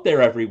vote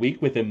there every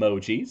week with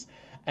emojis.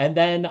 And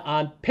then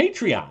on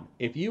Patreon,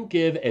 if you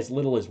give as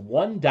little as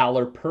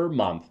 $1 per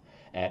month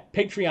at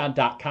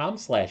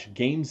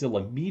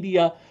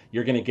patreon.com/GameZillaMedia,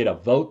 you're going to get a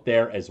vote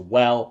there as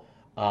well.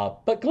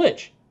 But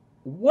Glitch,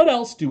 what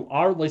else do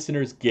our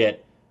listeners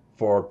get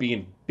for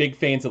being big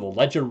fans of the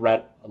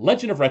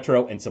Legend of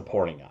Retro and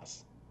supporting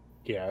us?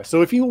 Yeah,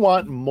 so if you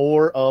want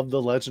more of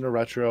the Legend of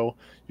Retro,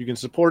 you can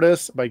support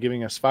us by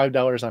giving us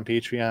 $5 on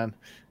Patreon.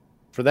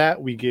 For that,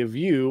 we give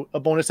you a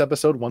bonus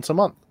episode once a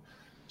month.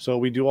 So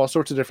we do all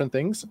sorts of different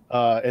things.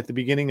 At the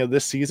beginning of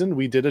this season,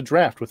 we did a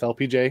draft with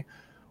LPJ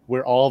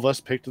where all of us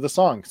picked the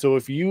song. So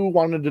if you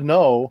wanted to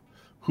know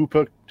who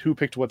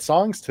picked what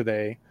songs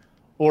today,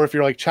 or if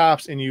you're like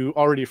Chops and you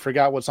already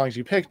forgot what songs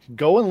you picked,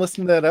 go and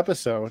listen to that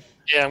episode.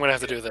 Yeah, I'm going to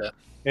have to do that.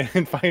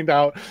 And find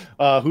out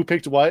who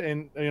picked what,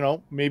 and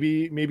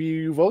maybe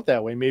you vote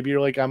that way. Maybe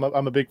you're like, I'm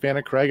a big fan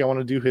of Craig. I want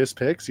to do his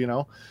picks,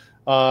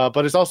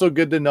 But it's also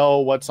good to know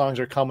what songs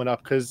are coming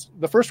up because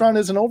the first round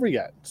isn't over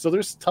yet. So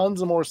there's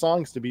tons of more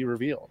songs to be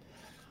revealed.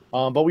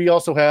 But we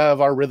also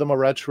have our Rhythm of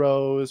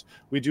Retros.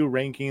 We do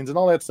rankings and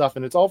all that stuff,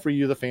 and it's all for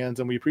you, the fans.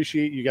 And we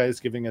appreciate you guys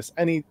giving us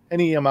any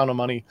amount of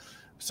money.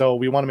 So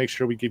we want to make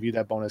sure we give you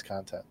that bonus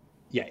content.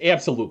 Yeah,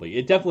 absolutely.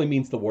 It definitely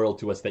means the world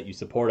to us that you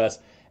support us.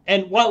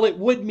 And while it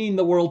would mean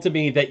the world to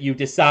me that you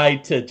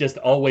decide to just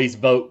always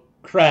vote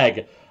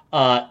Craig,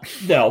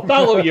 no,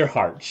 follow your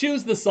heart.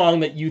 Choose the song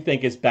that you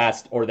think is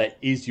best or that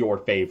is your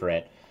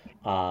favorite.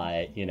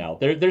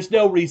 There's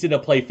no reason to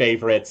play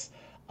favorites,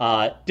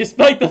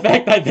 despite the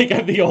fact that I think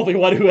I'm the only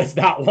one who has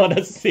not won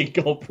a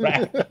single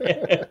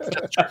bracket.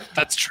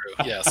 That's true.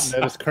 Yes,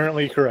 that is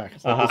currently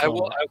correct.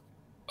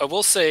 I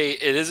will say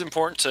it is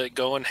important to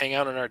go and hang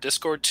out in our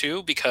Discord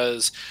too,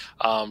 because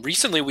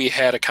recently we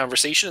had a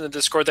conversation in the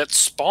Discord that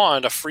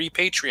spawned a free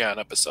Patreon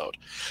episode.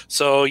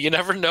 So you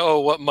never know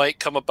what might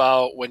come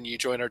about when you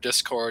join our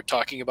Discord,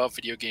 talking about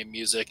video game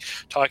music,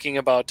 talking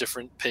about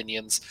different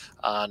opinions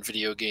on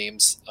video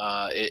games.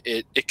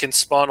 It can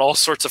spawn all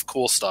sorts of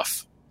cool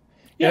stuff.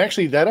 Yeah, and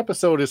actually, that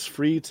episode is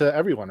free to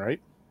everyone, right?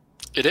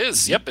 It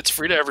is. Yep, it's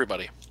free to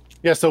everybody.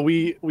 Yeah, so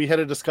we had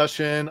a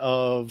discussion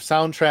of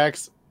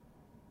soundtracks,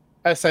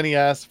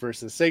 SNES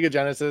versus Sega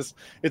Genesis.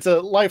 It's a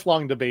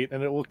lifelong debate,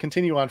 and it will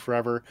continue on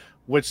forever,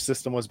 which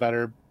system was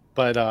better.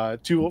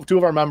 But two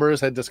of our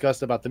members had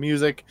discussed about the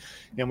music,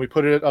 and we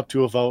put it up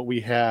to a vote.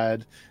 We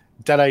had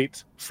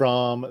Deadite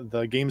from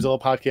the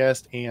Gamezilla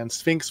podcast and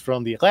Sphinx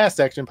from the Last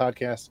Action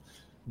podcast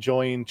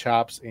join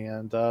Chops,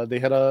 and they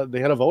had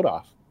a vote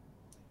off.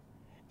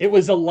 It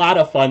was a lot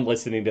of fun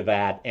listening to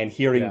that and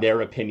hearing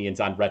their opinions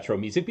on retro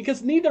music,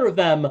 because neither of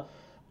them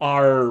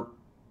are,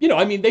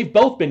 they've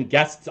both been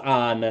guests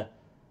on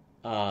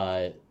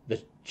the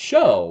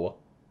show.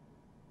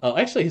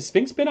 Actually, has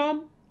Sphinx been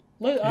on?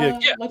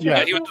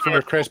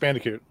 For Crash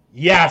Bandicoot.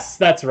 Yes,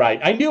 that's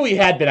right. I knew he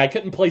had been. I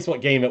couldn't place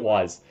what game it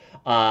was.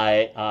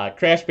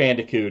 Crash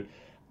Bandicoot.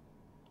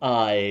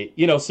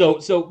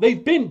 So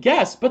they've been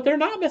guests, but they're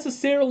not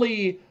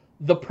necessarily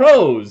the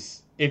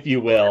pros, if you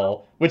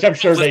will, which I'm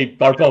sure they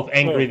are both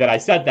angry that I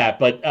said that,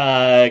 but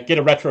get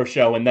a retro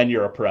show and then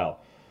you're a pro.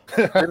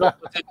 They're not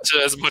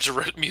into as much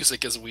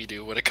music as we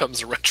do when it comes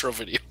to retro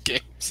video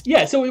games.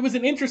 Yeah, so it was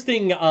an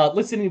interesting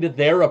listening to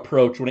their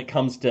approach when it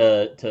comes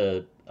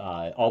to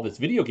all this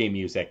video game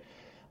music.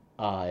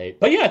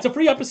 But yeah, it's a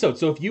free episode.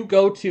 So if you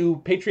go to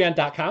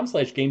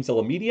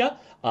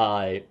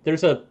patreon.com/GamezillaMedia,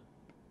 there's a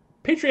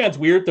Patreon's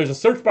weird. There's a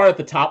search bar at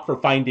the top for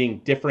finding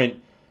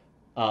different,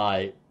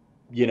 like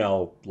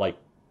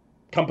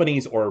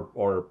companies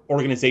or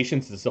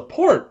organizations to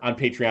support on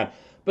Patreon.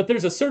 But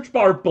there's a search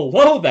bar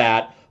below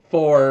that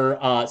for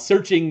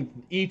searching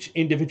each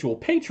individual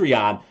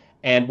Patreon.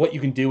 And what you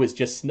can do is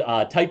just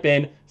type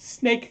in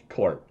Snake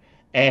Court.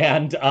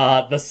 And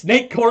the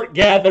Snake Court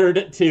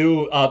gathered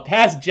to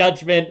pass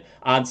judgment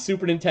on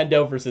Super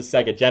Nintendo versus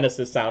Sega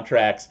Genesis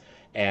soundtracks.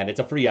 And it's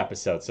a free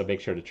episode, so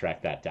make sure to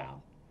track that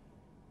down.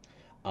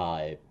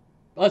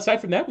 Aside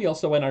from that, we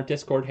also in our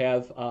Discord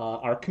have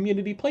our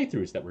community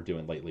playthroughs that we're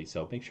doing lately.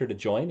 So make sure to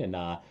join and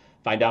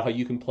find out how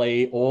you can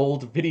play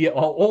old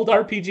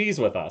RPGs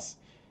with us.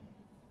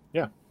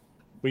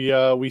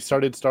 Yeah, we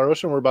started Star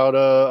Ocean. We're about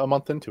a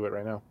month into it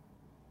right now.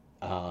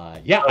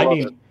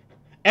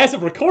 As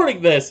of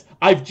recording this,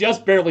 I've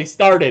just barely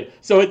started,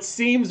 so it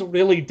seems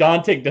really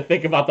daunting to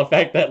think about the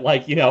fact that,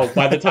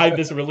 by the time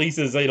this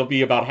releases, it'll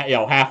be about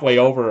halfway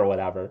over or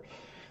whatever.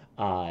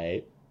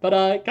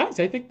 But guys,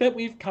 I think that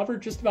we've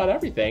covered just about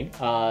everything.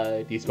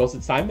 Do you suppose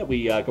it's time that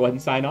we go ahead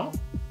and sign off?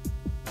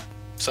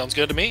 Sounds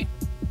good to me.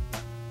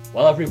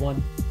 Well,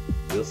 everyone,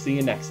 we'll see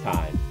you next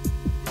time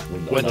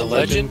when the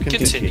legend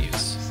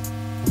continues.